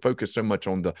to focus so much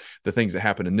on the things that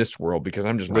happen in this world, because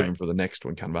I'm just living for the next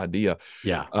one kind of idea.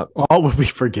 Yeah. All will be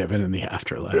forgiven in the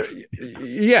afterlife.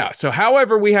 Yeah. So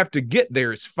however we have to get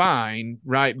there is fine,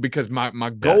 right? Because my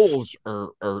goals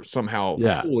are somehow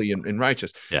holy and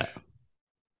righteous. Yeah.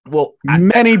 Well,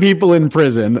 many people in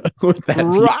prison with that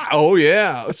view. Right. Oh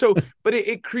yeah. So, but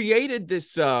it created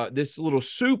this little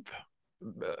soup,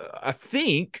 I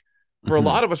think, For a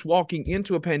lot of us walking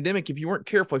into a pandemic, if you weren't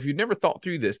careful, if you'd never thought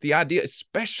through this, the idea,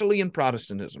 especially in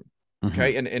Protestantism,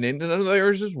 okay, and in other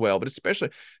areas as well, but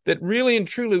especially that really and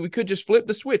truly we could just flip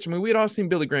the switch. I mean, we'd all seen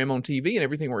Billy Graham on TV and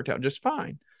everything worked out just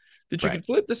fine. That you could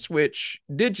flip the switch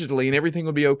digitally and everything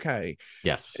will be okay.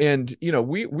 Yes. And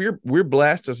we're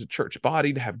blessed as a church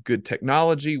body to have good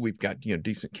technology. We've got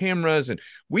decent cameras, and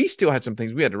we still had some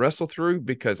things we had to wrestle through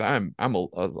because I'm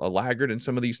a laggard in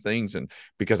some of these things, and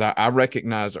because I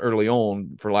recognized early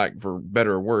on, for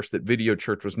better or worse, that video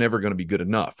church was never going to be good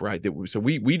enough, right? So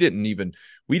we didn't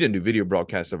do video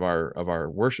broadcasts of our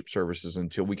worship services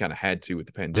until we kind of had to with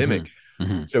the pandemic.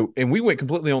 So, and we went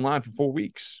completely online for 4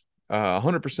 weeks.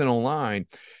 100% online,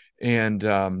 and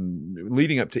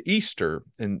leading up to Easter,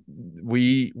 and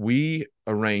we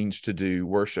arranged to do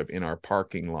worship in our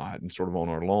parking lot and sort of on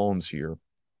our lawns here,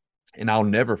 and I'll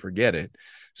never forget it.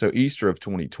 So Easter of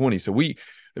 2020. So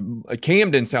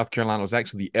Camden, South Carolina was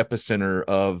actually the epicenter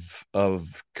of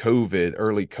COVID,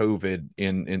 early COVID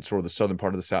in sort of the southern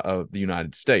part of the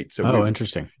United States. So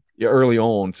interesting. Yeah, early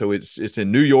on. So it's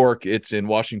in New York, it's in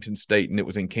Washington State, and it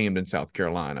was in Camden, South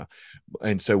Carolina.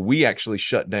 And so we actually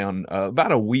shut down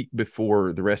about a week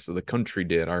before the rest of the country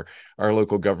did. Our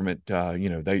local government,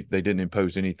 they didn't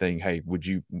impose anything. Hey,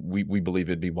 we believe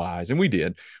it'd be wise. And we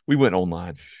did. We went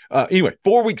online. Anyway,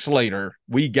 4 weeks later,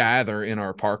 we gather in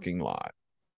our parking lot.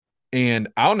 And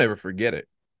I'll never forget it.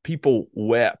 People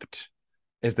wept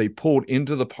as they pulled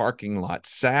into the parking lot,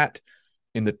 sat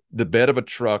in the bed of a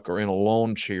truck or in a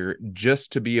lawn chair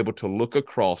just to be able to look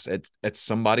across at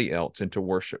somebody else and to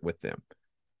worship with them.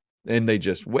 And they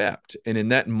just wept. And in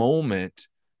that moment,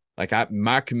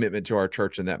 my commitment to our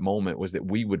church in that moment was that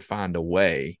we would find a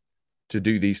way to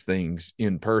do these things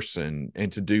in person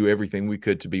and to do everything we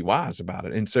could to be wise about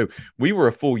it. And so we were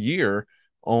a full year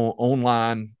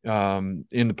online,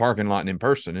 in the parking lot and in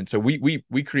person. And so we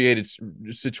created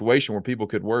a situation where people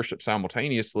could worship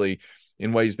simultaneously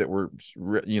in ways that were,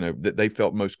 that they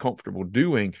felt most comfortable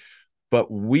doing,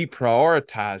 but we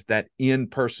prioritized that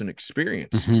in-person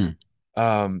experience,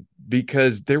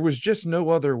 because there was just no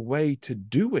other way to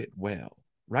do it well,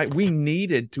 right? We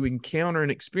needed to encounter and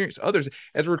experience others.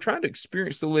 As we're trying to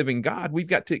experience the living God, we've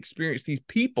got to experience these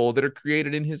people that are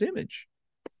created in his image.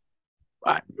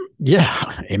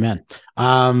 Yeah. Amen.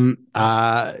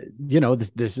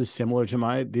 This is similar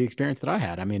to the experience that I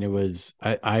had. I mean, it was,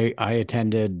 I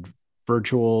attended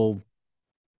virtual,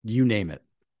 you name it,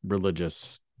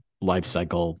 religious life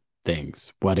cycle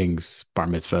things, weddings, bar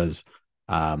mitzvahs,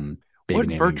 baby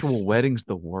namings. Virtual weddings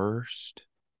the worst?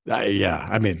 Yeah.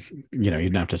 I mean, you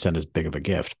didn't have to send as big of a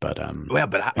gift, but, I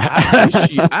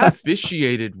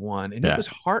officiated one and it was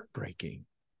heartbreaking.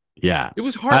 Yeah. It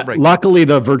was heartbreaking. Luckily,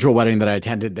 the virtual wedding that I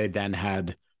attended, they then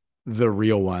had the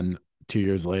real one 2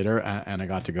 years later, and I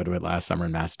got to go to it last summer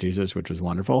in Massachusetts, which was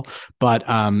wonderful. But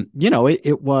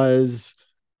it was,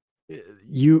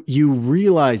 you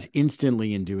realize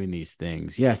instantly in doing these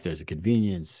things, yes, there's a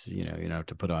convenience,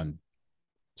 to put on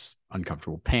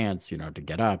uncomfortable pants, to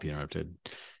get up, to,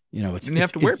 didn't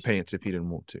have to wear pants if you didn't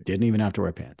want to. Didn't even have to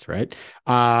wear pants, right?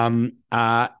 And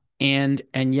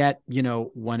yet,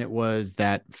 when it was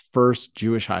that first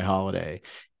Jewish high holiday,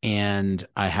 and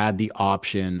I had the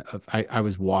option of, I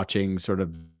was watching sort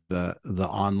of the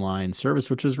online service,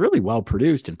 which was really well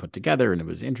produced and put together, and it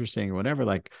was interesting or whatever.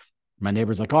 Like, my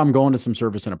neighbor's like, "Oh, I'm going to some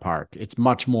service in a park." It's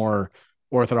much more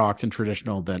orthodox and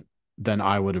traditional than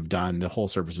I would have done. The whole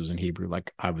service was in Hebrew.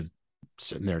 Like, I was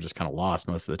sitting there just kind of lost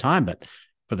most of the time, but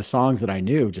for the songs that I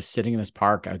knew, just sitting in this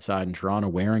park outside in Toronto,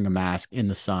 wearing a mask in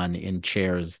the sun, in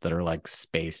chairs that are like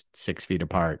spaced 6 feet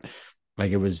apart.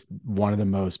 Like, it was one of the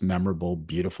most memorable,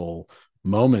 beautiful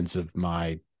moments of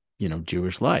my,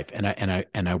 Jewish life. And I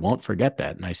won't forget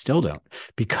that. And I still don't,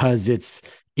 because it's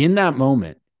in that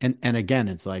moment. And again,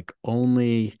 it's like,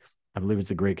 only, I believe it's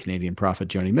the great Canadian prophet,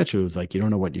 Joni Mitchell, who's like, you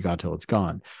don't know what you got till it's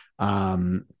gone.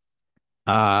 Who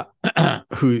I'm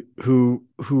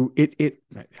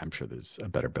sure there's a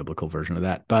better biblical version of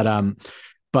that, but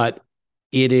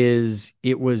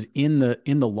it was in the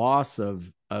loss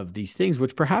of these things,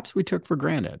 which perhaps we took for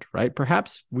granted, right?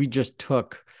 Perhaps we just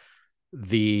took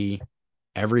the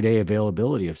everyday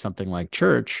availability of something like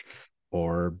church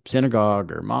or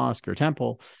synagogue or mosque or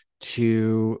temple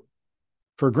for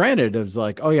granted. As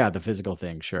like, oh yeah, the physical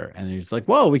thing, sure. And it's like,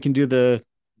 well, we can do the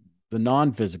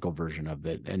non-physical version of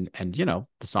it, and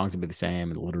the songs will be the same,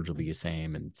 and the liturgy will be the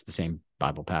same, and it's the same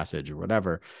Bible passage or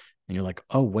whatever. And you're like,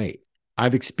 oh wait,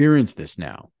 I've experienced this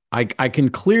now. I can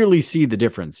clearly see the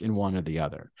difference in one or the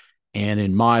other. And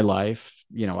in my life,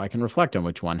 I can reflect on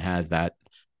which one has that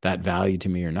value to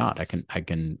me or not. I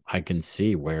can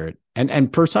see where it,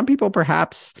 and for some people,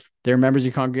 perhaps there are members of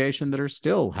your congregation that are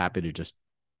still happy to just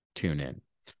tune in,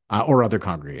 or other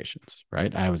congregations,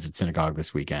 right? I was at synagogue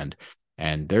this weekend,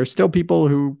 and there's still people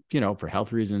who, for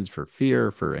health reasons, for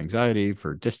fear, for anxiety,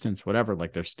 for distance, whatever,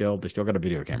 like they still got a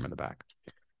video camera in the back.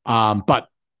 But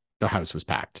the house was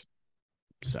packed.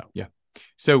 So, yeah.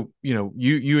 So,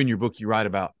 you in your book, you write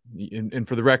about, and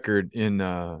for the record,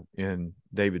 in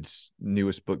David's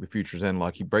newest book, The Future's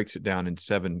Analog, he breaks it down in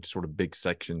 7 sort of big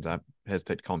sections. I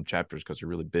hesitate to call them chapters because they're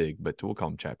really big, but we'll call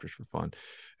them chapters for fun,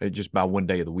 just by one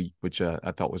day of the week, which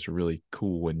I thought was a really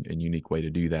cool and unique way to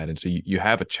do that. And so you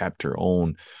have a chapter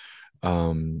on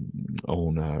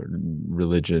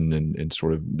religion and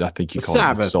sort of, I think you call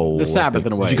it the soul. The Sabbath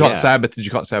in a way. Did you call it Sabbath? Did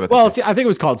you call it Sabbath? Well, I think it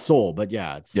was called soul, but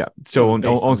yeah. So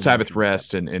on Sabbath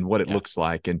rest and what it looks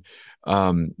like. And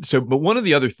but one of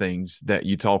the other things that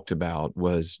you talked about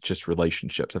was just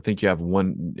relationships. I think you have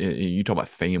you talk about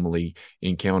family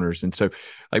encounters. And so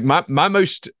like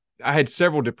I had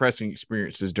several depressing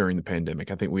experiences during the pandemic.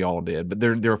 I think we all did, but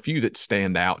there are a few that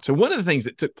stand out. So one of the things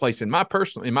that took place in my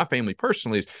family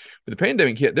personally is when the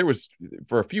pandemic hit, there was,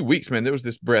 for a few weeks, man, there was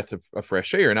this breath of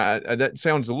fresh air. And I that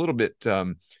sounds a little bit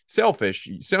selfish.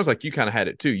 It sounds like you kind of had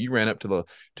it too. You ran up to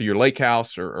your lake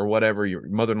house or whatever, your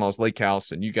mother-in-law's lake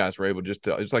house, and you guys were able just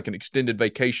to, it's like an extended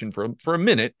vacation for a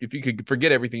minute, if you could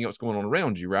forget everything else going on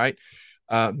around you, right?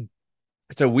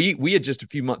 So we had just a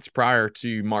few months prior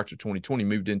to March of 2020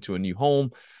 moved into a new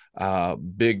home,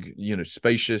 big,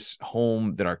 spacious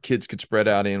home that our kids could spread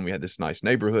out in. We had this nice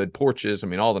neighborhood, porches. I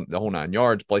mean, all the whole 9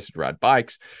 yards, places to ride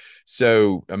bikes.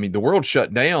 So, I mean, the world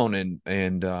shut down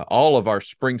and all of our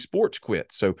spring sports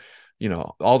quit. So,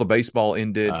 all the baseball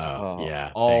ended,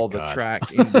 all the track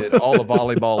ended, all the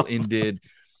volleyball ended.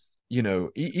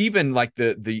 Even like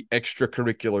the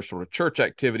extracurricular sort of church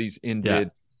activities ended.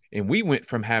 Yeah. And we went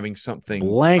from having something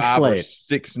blank 5 slate or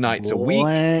 6 nights a week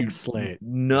to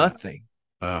nothing.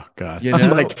 Oh God!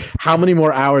 Like, how many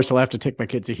more hours till I have to take my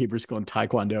kids to Hebrew school and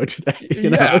Taekwondo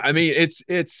today? I mean, it's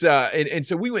and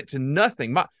so we went to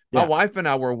nothing. My wife and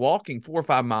I were walking 4 or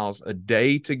 5 miles a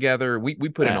day together. We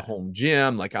put in a home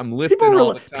gym. Like, I'm lifting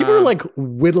all the time. People were like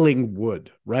whittling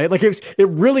wood, right? Like it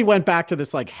really went back to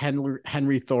this like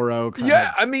Henry Thoreau kind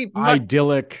of I mean,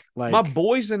 idyllic. Like, my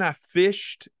boys and I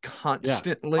fished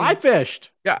constantly. I fished.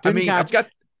 Yeah,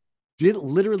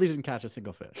 literally didn't catch a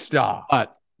single fish. Stop.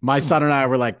 But my son and I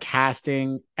were like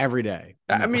casting every day.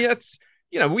 I mean, that's,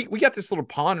 we got this little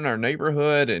pond in our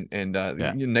neighborhood and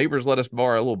neighbors let us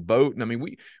borrow a little boat. And I mean,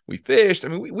 we fished. I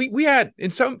mean, we had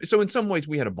in some ways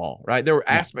we had a ball, right? There were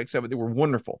aspects of it that were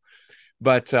wonderful.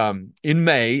 But in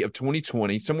May of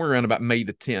 2020, somewhere around about May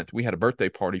the 10th, we had a birthday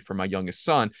party for my youngest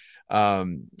son.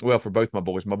 For both my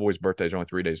boys. My boys' birthdays are only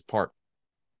 3 days apart.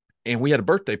 And we had a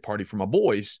birthday party for my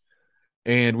boys,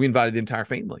 and we invited the entire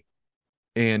family.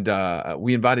 And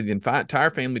we invited the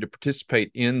entire family to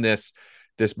participate in this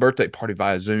birthday party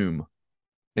via Zoom.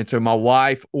 And so my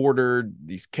wife ordered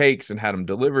these cakes and had them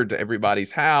delivered to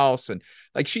everybody's house. And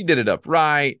like, she did it up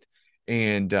right.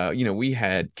 And, we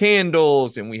had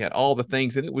candles and we had all the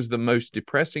things. And it was the most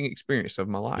depressing experience of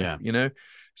my life,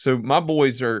 So my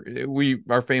boys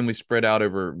our family spread out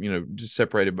over, just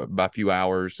separated by a few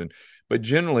hours. But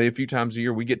generally, a few times a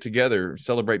year, we get together,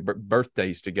 celebrate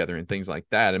birthdays together and things like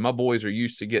that. And my boys are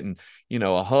used to getting,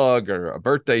 a hug or a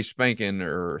birthday spanking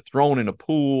or thrown in a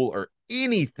pool or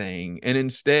anything. And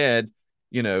instead,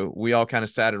 we all kind of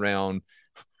sat around,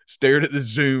 stared at the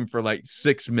Zoom for like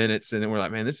 6 minutes. And then we're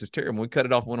like, man, this is terrible. We cut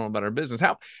it off, went on about our business.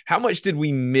 How much did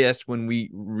we miss when we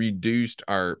reduced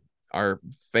our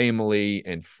family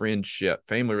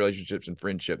relationships and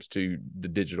friendships to the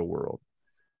digital world?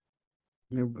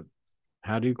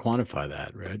 How do you quantify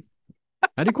that, right?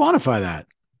 How do you quantify that?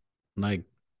 Like,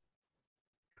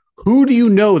 who do you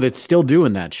know that's still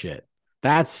doing that shit?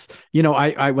 That's,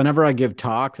 I whenever I give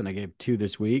talks, and I gave 2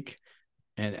 this week,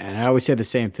 and I always say the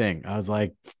same thing. I was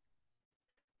like,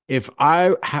 if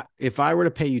I were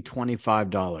to pay you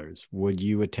 $25, would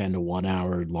you attend a 1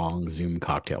 hour long Zoom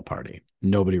cocktail party?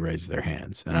 Nobody raised their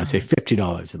hands. And I say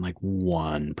 $50, and like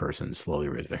one person slowly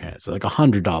raised their hands. So like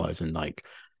 $100, and like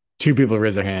 2 people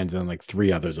raise their hands, and like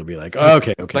 3 others will be like,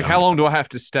 okay. It's like, how long do I have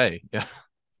to stay?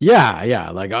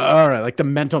 Yeah. Like, all right. Like the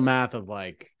mental math of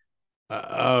like,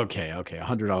 okay.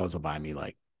 $100 will buy me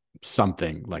like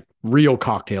something, like real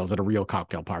cocktails at a real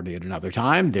cocktail party at another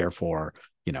time. Therefore,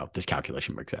 this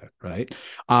calculation works out, right?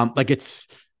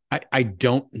 I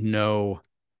don't know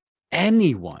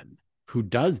anyone who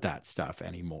does that stuff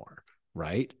anymore,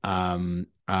 right?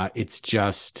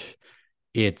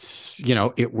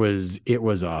 It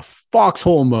was a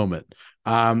foxhole moment.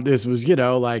 This was,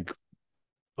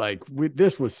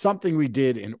 this was something we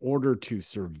did in order to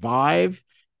survive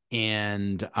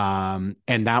And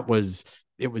that was,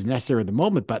 it was necessary at the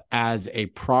moment, but as a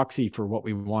proxy for what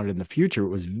we wanted in the future, it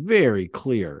was very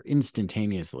clear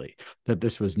instantaneously that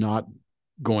this was not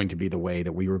going to be the way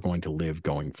that we were going to live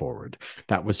going forward.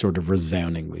 That was sort of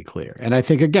resoundingly clear. And I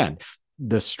think, again,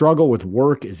 the struggle with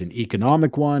work is an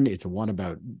economic one. It's a one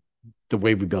about the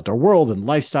way we built our world and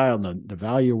lifestyle and the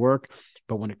value of work.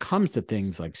 But when it comes to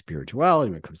things like spirituality,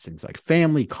 when it comes to things like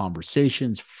family,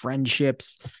 conversations,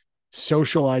 friendships,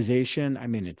 socialization, I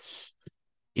mean, it's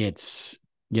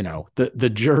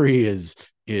the jury is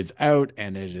out,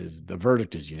 and the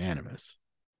verdict is unanimous.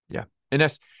 Yeah. And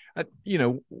that's,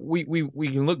 we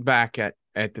can look back at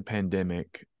the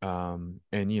pandemic, and,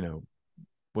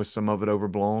 was some of it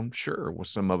overblown? Sure. Was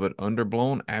some of it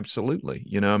underblown? Absolutely.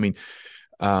 I mean,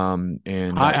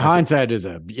 and hindsight is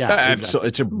exactly.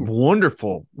 It's a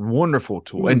wonderful, wonderful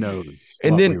tool. Who knows?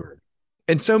 And then,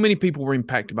 and so many people were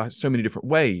impacted by so many different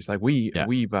ways. Like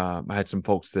we've had some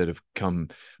folks that have come,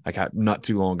 like not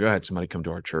too long ago, I had somebody come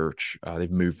to our church. They've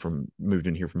moved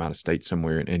in here from out of state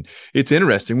somewhere. And it's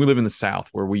interesting. We live in the South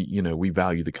where we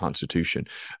value the Constitution.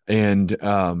 And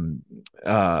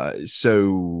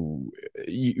so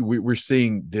we're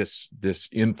seeing this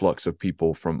influx of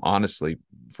people from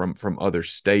other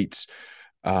states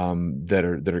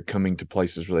that are coming to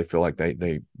places where they feel like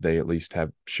they at least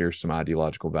share some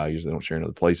ideological values they don't share in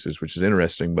other places, which is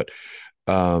interesting. But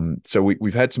so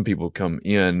we've had some people come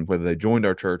in, whether they joined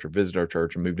our church or visited our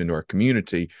church or moved into our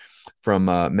community from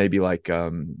maybe like I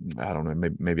don't know,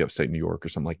 maybe upstate New York or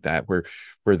something like that, where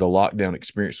the lockdown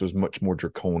experience was much more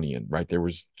draconian, right? There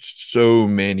was so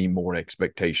many more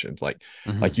expectations, like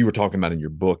you were talking about in your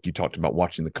book. You talked about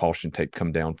watching the caution tape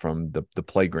come down from the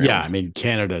playground. Yeah, I mean,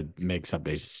 Canada makes up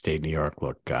a state New York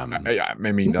look. I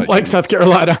mean, like South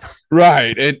Carolina,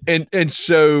 right? And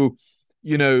so.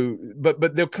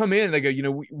 But they'll come in and they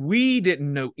go, we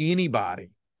didn't know anybody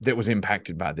that was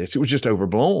impacted by this. It was just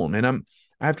overblown. And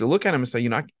I have to look at them and say,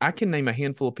 I can name a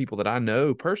handful of people that I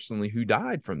know personally who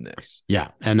died from this. Yeah.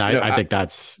 And I think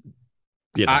that's,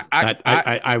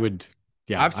 I would,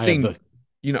 yeah. I've seen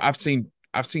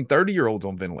 30-year-olds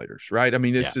on ventilators, right? I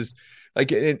mean, this is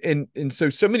like, and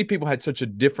so many people had such a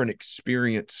different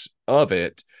experience of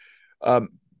it.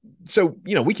 So,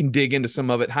 we can dig into some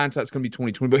of it. Hindsight's going to be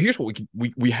 2020, but here's what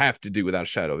we have to do without a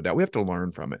shadow of a doubt. We have to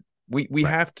learn from it. We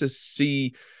have to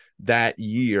see that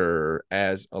year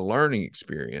as a learning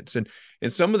experience. And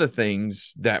some of the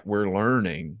things that we're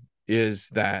learning is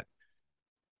that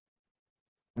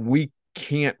we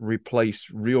can't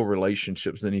replace real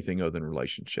relationships with anything other than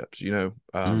relationships. Other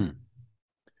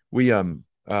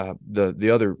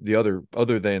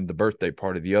than the birthday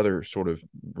party, the other sort of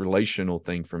relational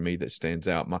thing for me that stands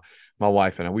out, my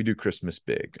wife and I, we do Christmas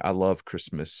big. I love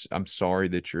Christmas. I'm sorry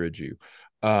that you're a Jew.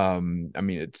 I'm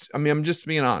just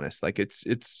being honest. Like it's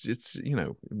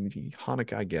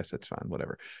Hanukkah, I guess that's fine,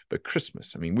 whatever. But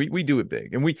Christmas, I mean, we do it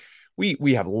big, and we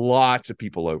have lots of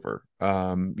people over.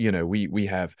 We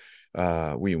have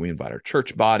we invite our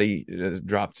church body,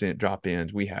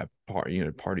 drop-ins. We have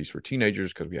parties for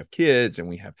teenagers because we have kids, and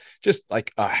we have just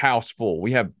like a house full.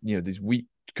 We have these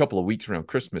couple of weeks around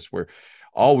Christmas where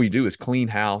all we do is clean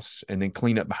house and then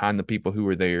clean up behind the people who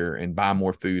are there and buy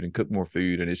more food and cook more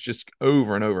food, and it's just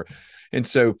over and over. And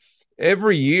so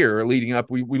every year leading up,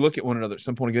 we look at one another at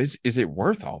some point and go, is it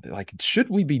worth all that? Like, should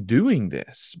we be doing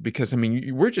this? Because I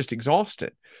mean, we're just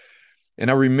exhausted. And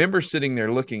I remember sitting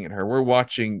there looking at her. We're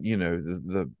watching,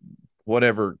 the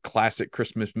whatever classic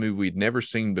Christmas movie we'd never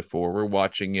seen before. We're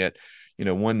watching it,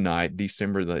 one night,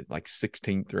 December the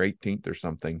 16th or 18th or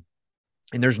something.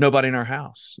 And there's nobody in our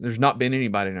house. There's not been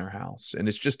anybody in our house. And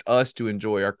it's just us to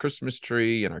enjoy our Christmas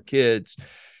tree and our kids.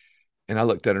 And I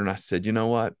looked at her and I said, you know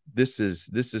what? This is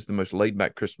the most laid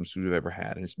back Christmas we've ever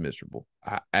had, and it's miserable.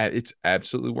 It's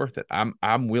absolutely worth it.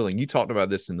 I'm willing. You talked about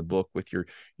this in the book with your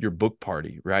book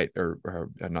party, right? Or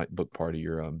not book party,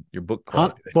 your book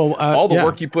club. All the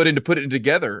work you put into putting it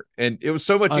together, and it was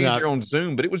so much easier on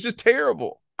Zoom, but it was just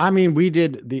terrible. I mean, we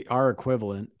did our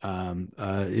equivalent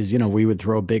is, we would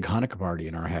throw a big Hanukkah party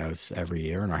in our house every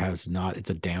year, and our house it's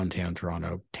a downtown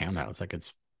Toronto townhouse. Like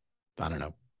it's, I don't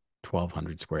know,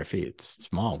 1,200 square feet. It's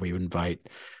small. We would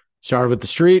started with the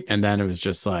street, and then it was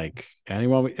just like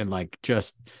anyone, and like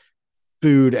just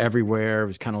food everywhere. It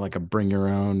was kind of like a bring your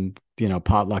own,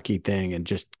 potlucky thing, and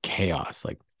just chaos.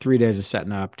 Like 3 days of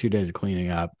setting up, 2 days of cleaning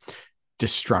up,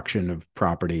 destruction of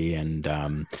property.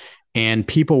 And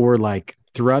people were like,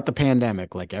 throughout the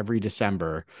pandemic, like every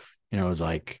December, it was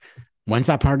like, when's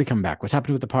that party coming back? What's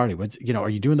happening with the party? Are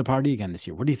you doing the party again this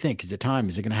year? What do you think? Is it time?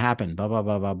 Is it going to happen? Blah, blah,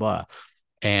 blah, blah, blah.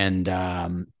 And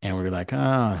we were like,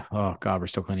 oh God, we're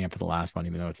still cleaning up for the last one,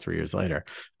 even though it's 3 years later.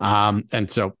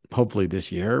 And so hopefully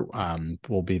this year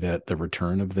will be the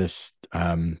return of this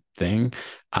thing.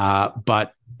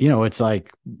 But it's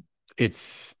like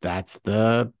that's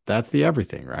the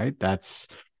everything, right? That's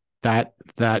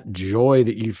that joy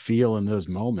that you feel in those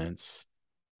moments.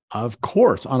 Of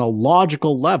course, on a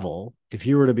logical level, if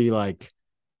you were to be like,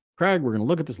 Craig, we're going to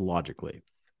look at this logically.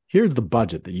 Here's the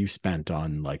budget that you spent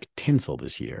on like tinsel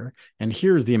this year. And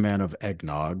here's the amount of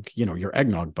eggnog. Your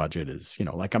eggnog budget is,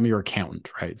 like I'm your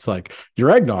accountant, right? It's like your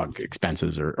eggnog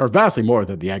expenses are vastly more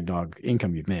than the eggnog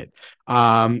income you've made.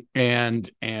 And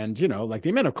like the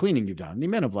amount of cleaning you've done, the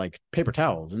amount of like paper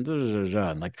towels and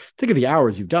like think of the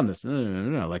hours you've done this.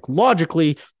 Like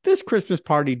logically, this Christmas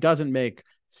party doesn't make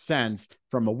sense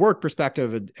from a work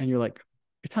perspective. And you're like,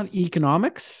 it's not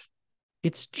economics.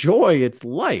 It's joy, it's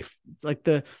life. It's like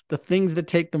the things that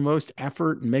take the most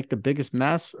effort and make the biggest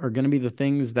mess are going to be the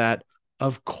things that,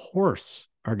 of course,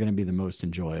 are going to be the most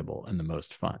enjoyable and the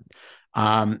most fun.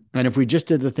 And if we just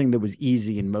did the thing that was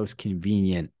easy and most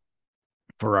convenient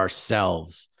for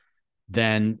ourselves,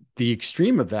 then the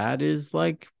extreme of that is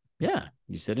like, yeah,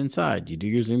 you sit inside, you do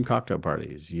your Zoom cocktail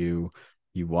parties, you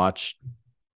watch,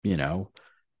 A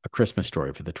Christmas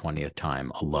Story for the 20th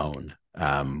time alone,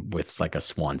 with like a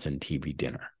Swanson TV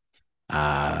dinner.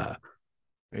 And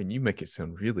you make it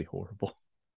sound really horrible.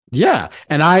 Yeah.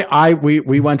 And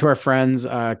we went to our friend's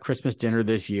Christmas dinner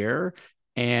this year,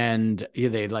 and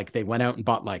they went out and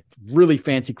bought like really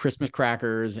fancy Christmas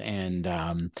crackers and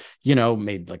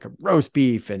made like a roast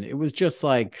beef, and it was just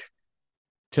like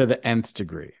to the nth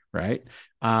degree, right?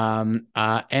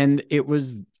 And it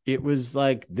was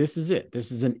like, this is it.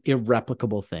 This is an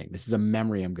irreplicable thing. This is a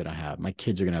memory I'm going to have. My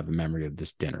kids are going to have the memory of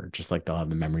this dinner, just like they'll have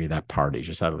the memory of that party,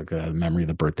 just have like the memory of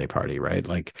the birthday party, right?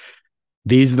 Like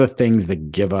these are the things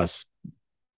that give us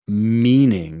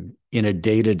meaning in a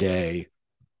day-to-day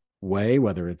way,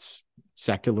 whether it's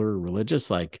secular or religious,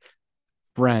 like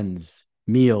friends,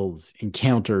 meals,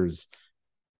 encounters,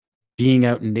 being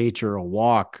out in nature, a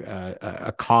walk,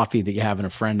 a coffee that you have in a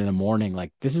friend in the morning.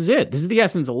 Like this is it. This is the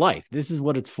essence of life. This is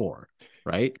what it's for,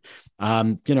 right?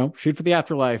 Shoot for the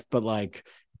afterlife, but like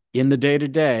in the day to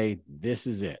day, this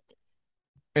is it.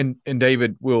 And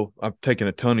David, I've taken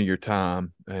a ton of your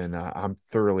time, and I'm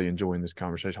thoroughly enjoying this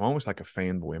conversation. I'm almost like a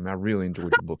fanboy. I mean, I really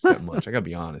enjoyed the books that much. I gotta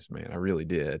be honest, man, I really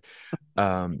did.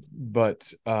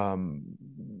 But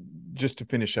just to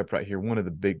finish up right here, one of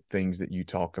the big things that you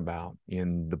talk about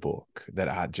in the book that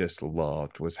I just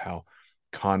loved was how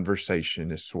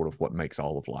conversation is sort of what makes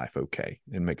all of life okay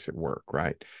and makes it work,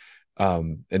 right?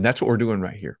 And that's what we're doing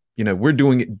right here. We're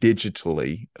doing it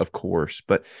digitally, of course,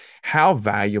 but how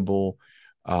valuable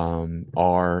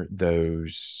are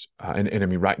those and I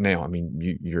mean right now, I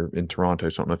mean you're in Toronto,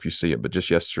 so I don't know if you see it, but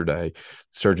just yesterday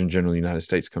Surgeon General of the United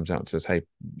States comes out and says, hey,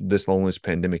 this loneliness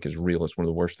pandemic is real. It's one of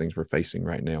the worst things we're facing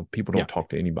right now. People don't talk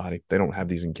to anybody. They don't have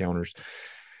these encounters.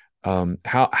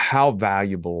 How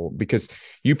valuable, because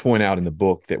you point out in the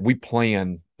book that we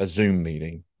plan a Zoom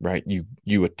meeting, right?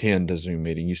 You attend a Zoom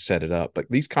meeting, you set it up, but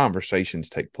these conversations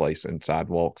take place in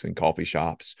sidewalks and coffee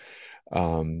shops.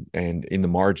 And in the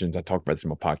margins, I talk about this in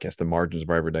my podcast, the margins of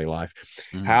our everyday life.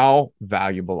 Mm-hmm. How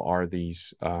valuable are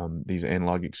these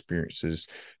analog experiences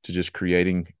to just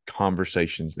creating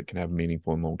conversations that can have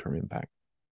meaningful and long-term impact?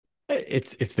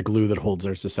 It's the glue that holds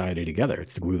our society together.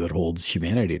 It's the glue that holds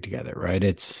humanity together, right?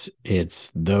 It's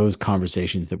those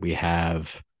conversations that we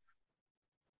have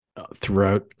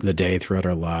throughout the day, throughout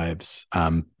our lives,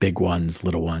 big ones,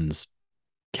 little ones,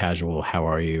 casual, how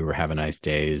are you, or have a nice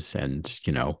days, and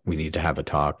we need to have a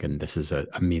talk, and this is a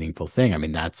meaningful thing. I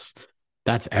mean, that's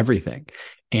everything.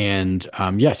 And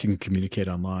yes, you can communicate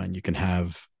online, you can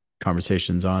have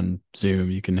conversations on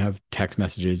Zoom, you can have text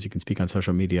messages, you can speak on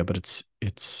social media, but it's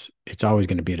always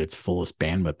going to be at its fullest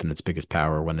bandwidth and its biggest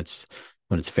power when it's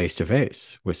face to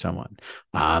face with someone.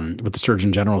 What the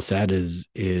Surgeon General said is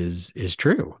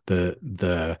true.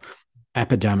 The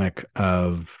epidemic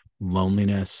of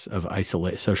loneliness, of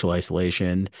social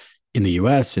isolation in the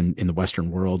US and in the Western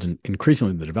world, and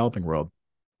increasingly in the developing world,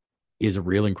 is a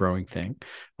real and growing thing.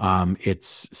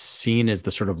 It's seen as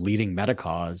the sort of leading meta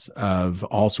cause of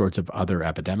all sorts of other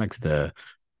epidemics, the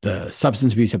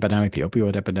substance abuse epidemic, the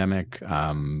opioid epidemic,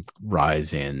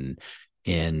 rise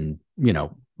in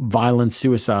violence,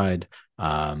 suicide,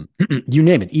 you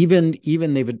name it.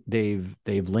 Even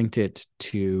they've linked it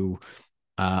to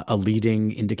a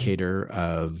leading indicator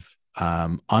of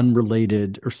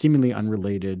unrelated or seemingly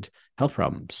unrelated health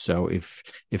problems. So if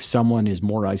someone is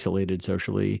more isolated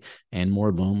socially and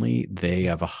more lonely, they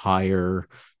have a higher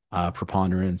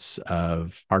preponderance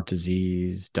of heart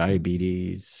disease,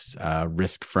 diabetes,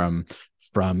 risk from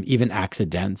even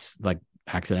accidents like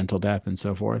accidental death and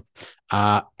so forth.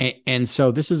 And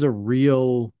so this is a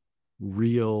real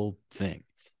thing.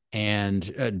 And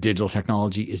digital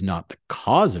technology is not the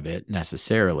cause of it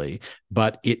necessarily,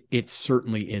 but it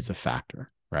certainly is a factor,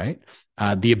 right?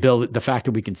 The fact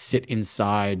that we can sit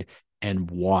inside and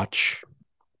watch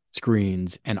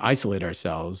screens and isolate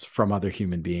ourselves from other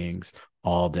human beings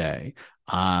all day,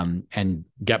 and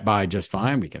get by just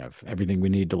fine. We can have everything we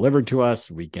need delivered to us.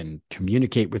 We can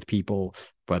communicate with people,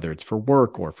 whether it's for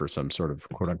work or for some sort of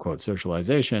quote unquote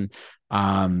socialization.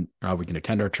 We can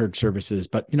attend our church services.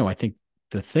 But, I think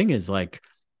the thing is, like,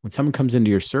 when someone comes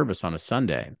into your service on a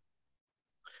Sunday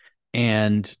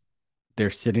and they're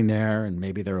sitting there and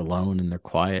maybe they're alone and they're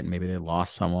quiet and maybe they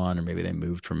lost someone or maybe they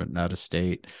moved from out of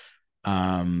state,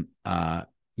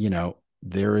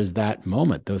 there is that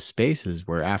moment, those spaces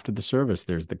where after the service,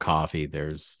 there's the coffee,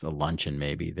 there's a luncheon,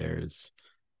 maybe there's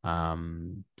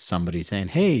somebody saying,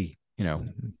 hey,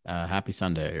 happy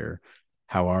Sunday, or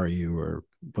how are you, or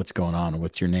what's going on, or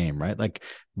what's your name, right? Like,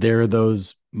 there are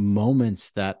those moments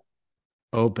that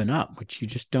open up, which you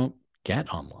just don't get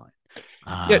online.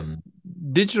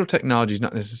 Digital technology is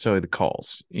not necessarily the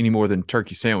cause any more than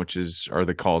turkey sandwiches are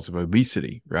the cause of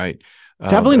obesity, right?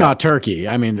 Definitely not turkey.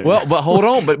 I mean, well, but hold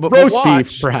on, but roast watch.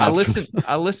 beef, perhaps.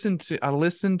 I listened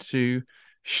to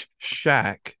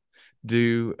Shaq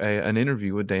do an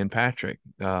interview with Dan Patrick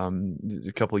a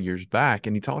couple of years back,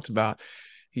 and he talked about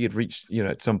he had reached,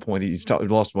 at some point he's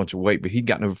lost a bunch of weight, but he'd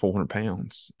gotten over 400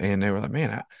 pounds, and they were like,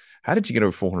 "Man, how did you get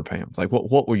over 400 pounds? Like,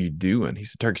 what were you doing?" He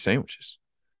said, "Turkey sandwiches."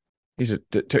 He said,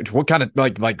 "What kind of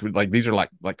like these are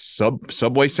like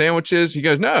Subway sandwiches?" He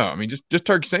goes, "No, I mean just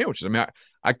turkey sandwiches. I mean,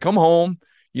 I come home,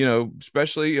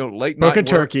 especially late night work.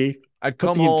 Turkey. I'd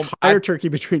come home, entire turkey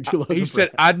between two loaves. He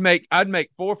said, "I'd make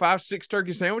 4, 5, 6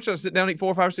 turkey sandwiches. I'd sit down and eat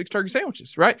 4, 5, 6 turkey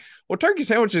sandwiches." Right? Well, turkey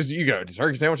sandwiches,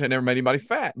 turkey sandwich ain't never made anybody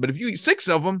fat, but if you eat 6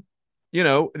 of them,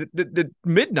 at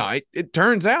midnight, it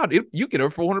turns out you get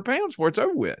over 400 pounds before it's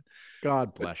over with.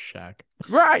 God bless Shaq.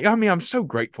 Right. I mean, I'm so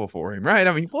grateful for him. Right.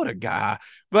 I mean, what a guy.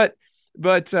 But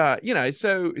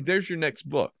so there's your next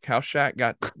book, How Shaq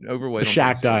Got Overweight. The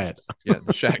Shaq Diet. Yeah,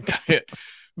 the Shaq Diet.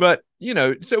 But,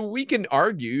 so we can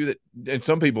argue that, and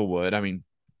some people would, I mean,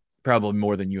 probably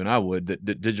more than you and I would,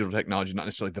 that digital technology is not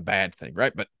necessarily the bad thing,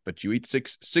 right? But you eat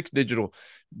six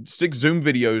Zoom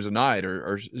videos a night,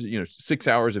 or 6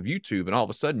 hours of YouTube, and all of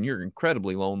a sudden you're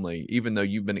incredibly lonely, even though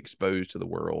you've been exposed to the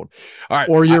world. All right,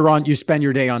 or you spend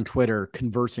your day on Twitter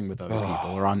conversing with other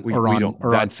people, or on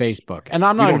Facebook. And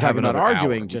I'm not even talking about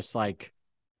arguing, just like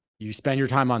you spend your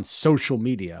time on social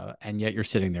media, and yet you're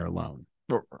sitting there alone.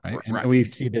 Right. And we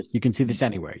see this. You can see this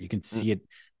anywhere. You can see it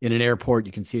in an airport.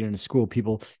 You can see it in a school.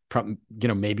 People,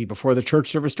 maybe before the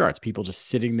church service starts, people just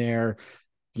sitting there,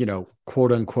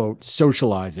 quote unquote,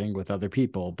 socializing with other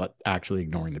people, but actually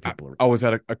ignoring the people. I was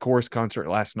at a chorus concert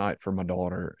last night for my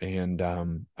daughter, and I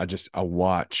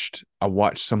watched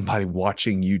somebody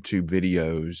watching YouTube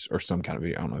videos or some kind of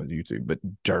video. I don't know, YouTube, but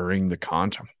during the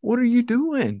concert, what are you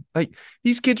doing? Like,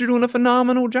 these kids are doing a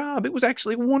phenomenal job. It was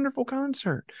actually a wonderful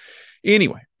concert.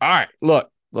 Anyway, all right, look,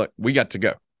 we got to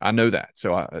go. I know that.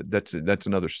 So that's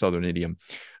another Southern idiom.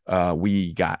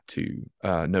 We got to,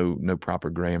 no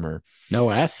proper grammar, no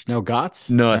S, no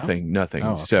gots, nothing.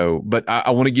 Oh, okay. So, but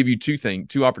I want to give you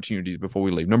two opportunities before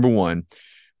we leave. Number one,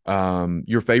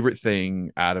 your favorite thing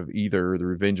out of either The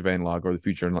Revenge of Analog or The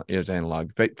Future is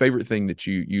Analog, favorite thing that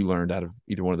you learned out of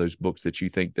either one of those books that you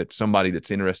think that somebody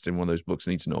that's interested in one of those books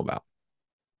needs to know about.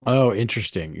 Oh,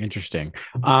 interesting.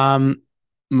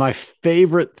 My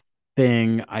favorite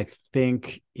thing, I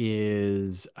think,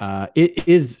 is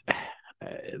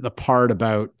the part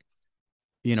about,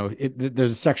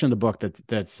 there's a section of the book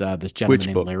that's this gentleman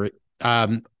named Larry.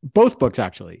 Both books,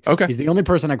 actually. Okay. He's the only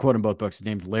person I quote in both books. His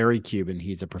name's Larry Cuban.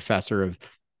 He's a professor of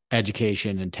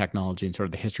education and technology and sort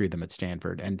of the history of them at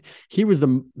Stanford. And he was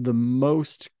the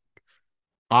most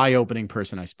eye-opening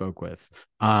person I spoke with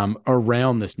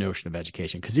around this notion of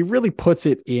education, because he really puts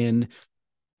it in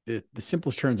the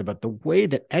simplest terms about the way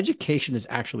that education is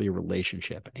actually a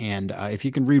relationship. And if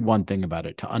you can read one thing about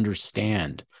it to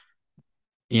understand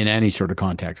in any sort of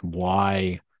context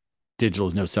why digital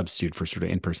is no substitute for sort of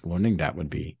in-person learning, that would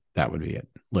be it.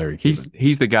 Larry Cuban.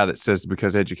 He's the guy that says,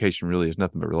 because education really is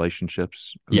nothing but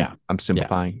relationships. Yeah. I'm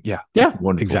simplifying. Yeah.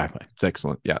 Wonderful. Exactly. It's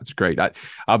excellent. Yeah. It's great.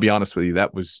 I'll be honest with you.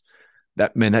 That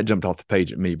jumped off the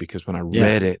page at me, because when I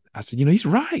read it, I said, he's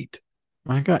right.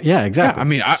 My God. Yeah, exactly. Yeah, I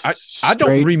mean,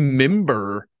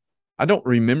 I don't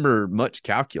remember much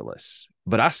calculus,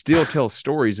 but I still tell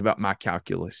stories about my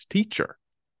calculus teacher.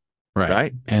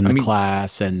 right? And I the mean,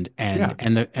 class yeah,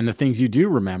 and the things you do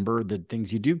remember, the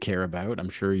things you do care about. I'm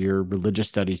sure your religious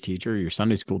studies teacher, your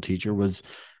Sunday school teacher was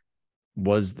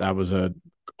a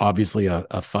obviously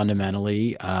a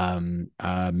fundamentally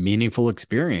meaningful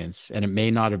experience. And it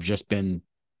may not have just been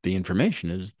the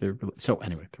information, is the so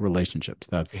anyway, the relationships.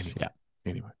 That's anyway,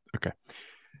 anyway. Okay.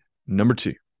 Number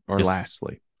two, or Yes.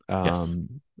 lastly, Yes.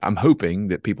 I'm hoping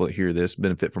that people that hear this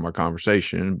benefit from our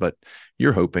conversation, but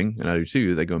you're hoping, and I do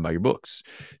too, they go and buy your books.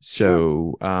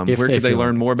 So, If where they could they feel like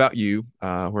learn it. more about you?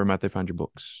 Where might they find your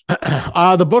books?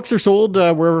 The books are sold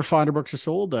wherever finer books are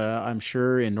sold. I'm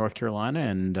sure in North Carolina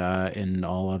and in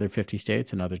all other 50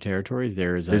 states and other territories,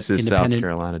 there is an This is South independent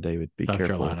Carolina, David. Be South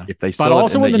careful Carolina, if they but sell it in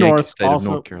also the in the Yankee north. state of North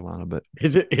Also, Carolina. But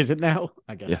is it now?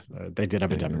 I yeah, guess they did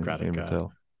have a can't Democratic.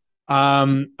 tell.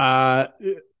 Um, uh,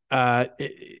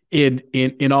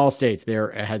 in all states, there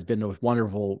has been a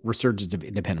wonderful resurgence of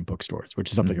independent bookstores, which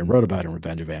is something I wrote about in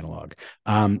Revenge of Analog.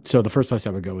 So the first place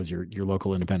I would go is your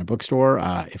local independent bookstore.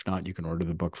 If not, you can order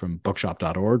the book from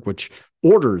bookshop.org, which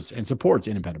orders and supports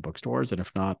independent bookstores. And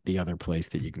if not, the other place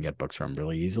that you can get books from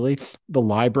really easily. The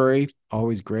library,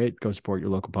 always great. Go support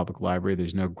your local public library.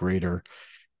 There's no greater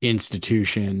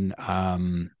institution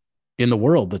in the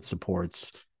world that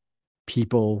supports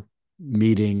people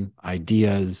meeting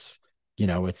ideas.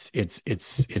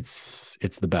 It's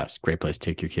the best. Great place to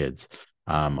take your kids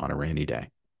on a rainy day.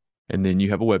 And then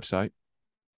you have a website.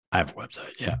 I have a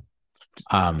website. Yeah.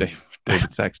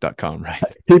 DavidSachs.com, right?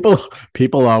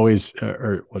 People always,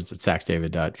 or what is it?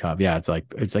 SachsDavid.com. Yeah. It's like,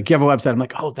 you have a website. I'm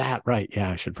like, oh, that, right. Yeah.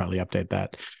 I should probably update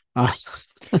that. I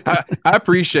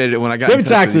appreciated it when I got David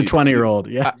Sachs is a 20-year-old.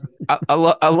 Yeah. I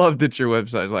love that your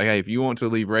website is like, hey, if you want to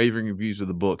leave raving reviews of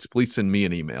the books, please send me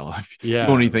an email. If you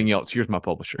want anything else, here's my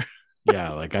publisher.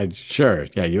 Yeah. Sure.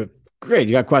 Yeah. Great.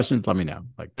 You got questions? Let me know.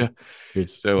 Like,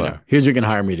 here's you can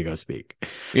hire me to go speak.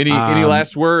 Any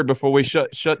last word before we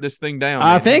shut this thing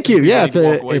down? Thank you. Yeah.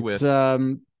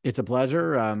 It's a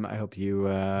pleasure. I hope you,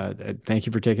 thank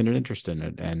you for taking an interest in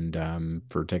it and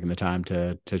for taking the time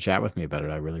to chat with me about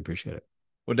it. I really appreciate it.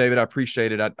 Well, David, I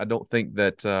appreciate it. I don't think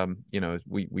that,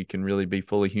 we can really be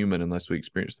fully human unless we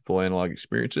experience the full analog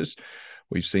experiences.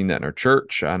 We've seen that in our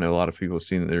church. I know a lot of people have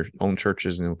seen it in their own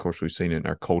churches, and of course, we've seen it in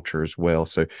our culture as well.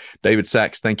 So, David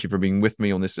Sachs, thank you for being with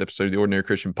me on this episode of the Ordinary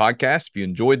Christian Podcast. If you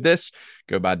enjoyed this,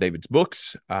 go buy David's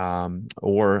books,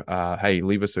 or hey,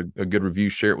 leave us a good review,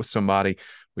 share it with somebody.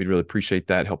 We'd really appreciate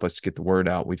that. Help us to get the word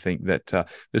out. We think that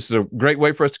this is a great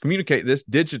way for us to communicate this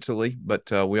digitally, but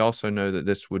we also know that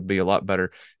this would be a lot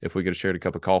better if we could have shared a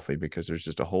cup of coffee, because there's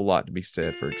just a whole lot to be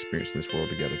said for experiencing this world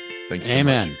together. Thanks so much.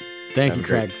 Amen. Thank you,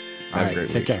 Craig. All right,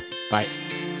 take care. Bye.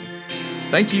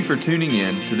 Thank you for tuning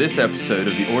in to this episode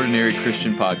of the Ordinary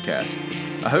Christian Podcast.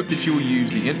 I hope that you will use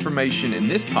the information in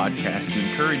this podcast to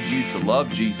encourage you to love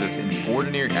Jesus in the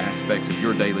ordinary aspects of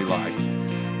your daily life.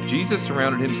 Jesus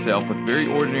surrounded himself with very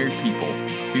ordinary people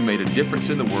who made a difference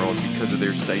in the world because of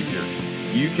their Savior.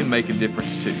 You can make a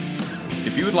difference too.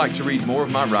 If you would like to read more of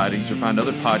my writings or find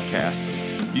other podcasts,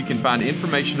 you can find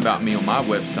information about me on my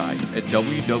website at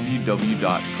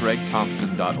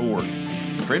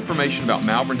www.craigthompson.org. For information about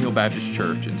Malvern Hill Baptist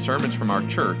Church and sermons from our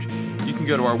church, you can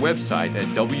go to our website at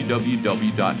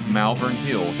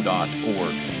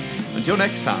www.malvernhill.org. Until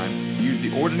next time, use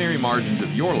the ordinary margins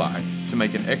of your life to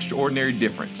make an extraordinary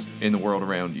difference in the world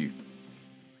around you.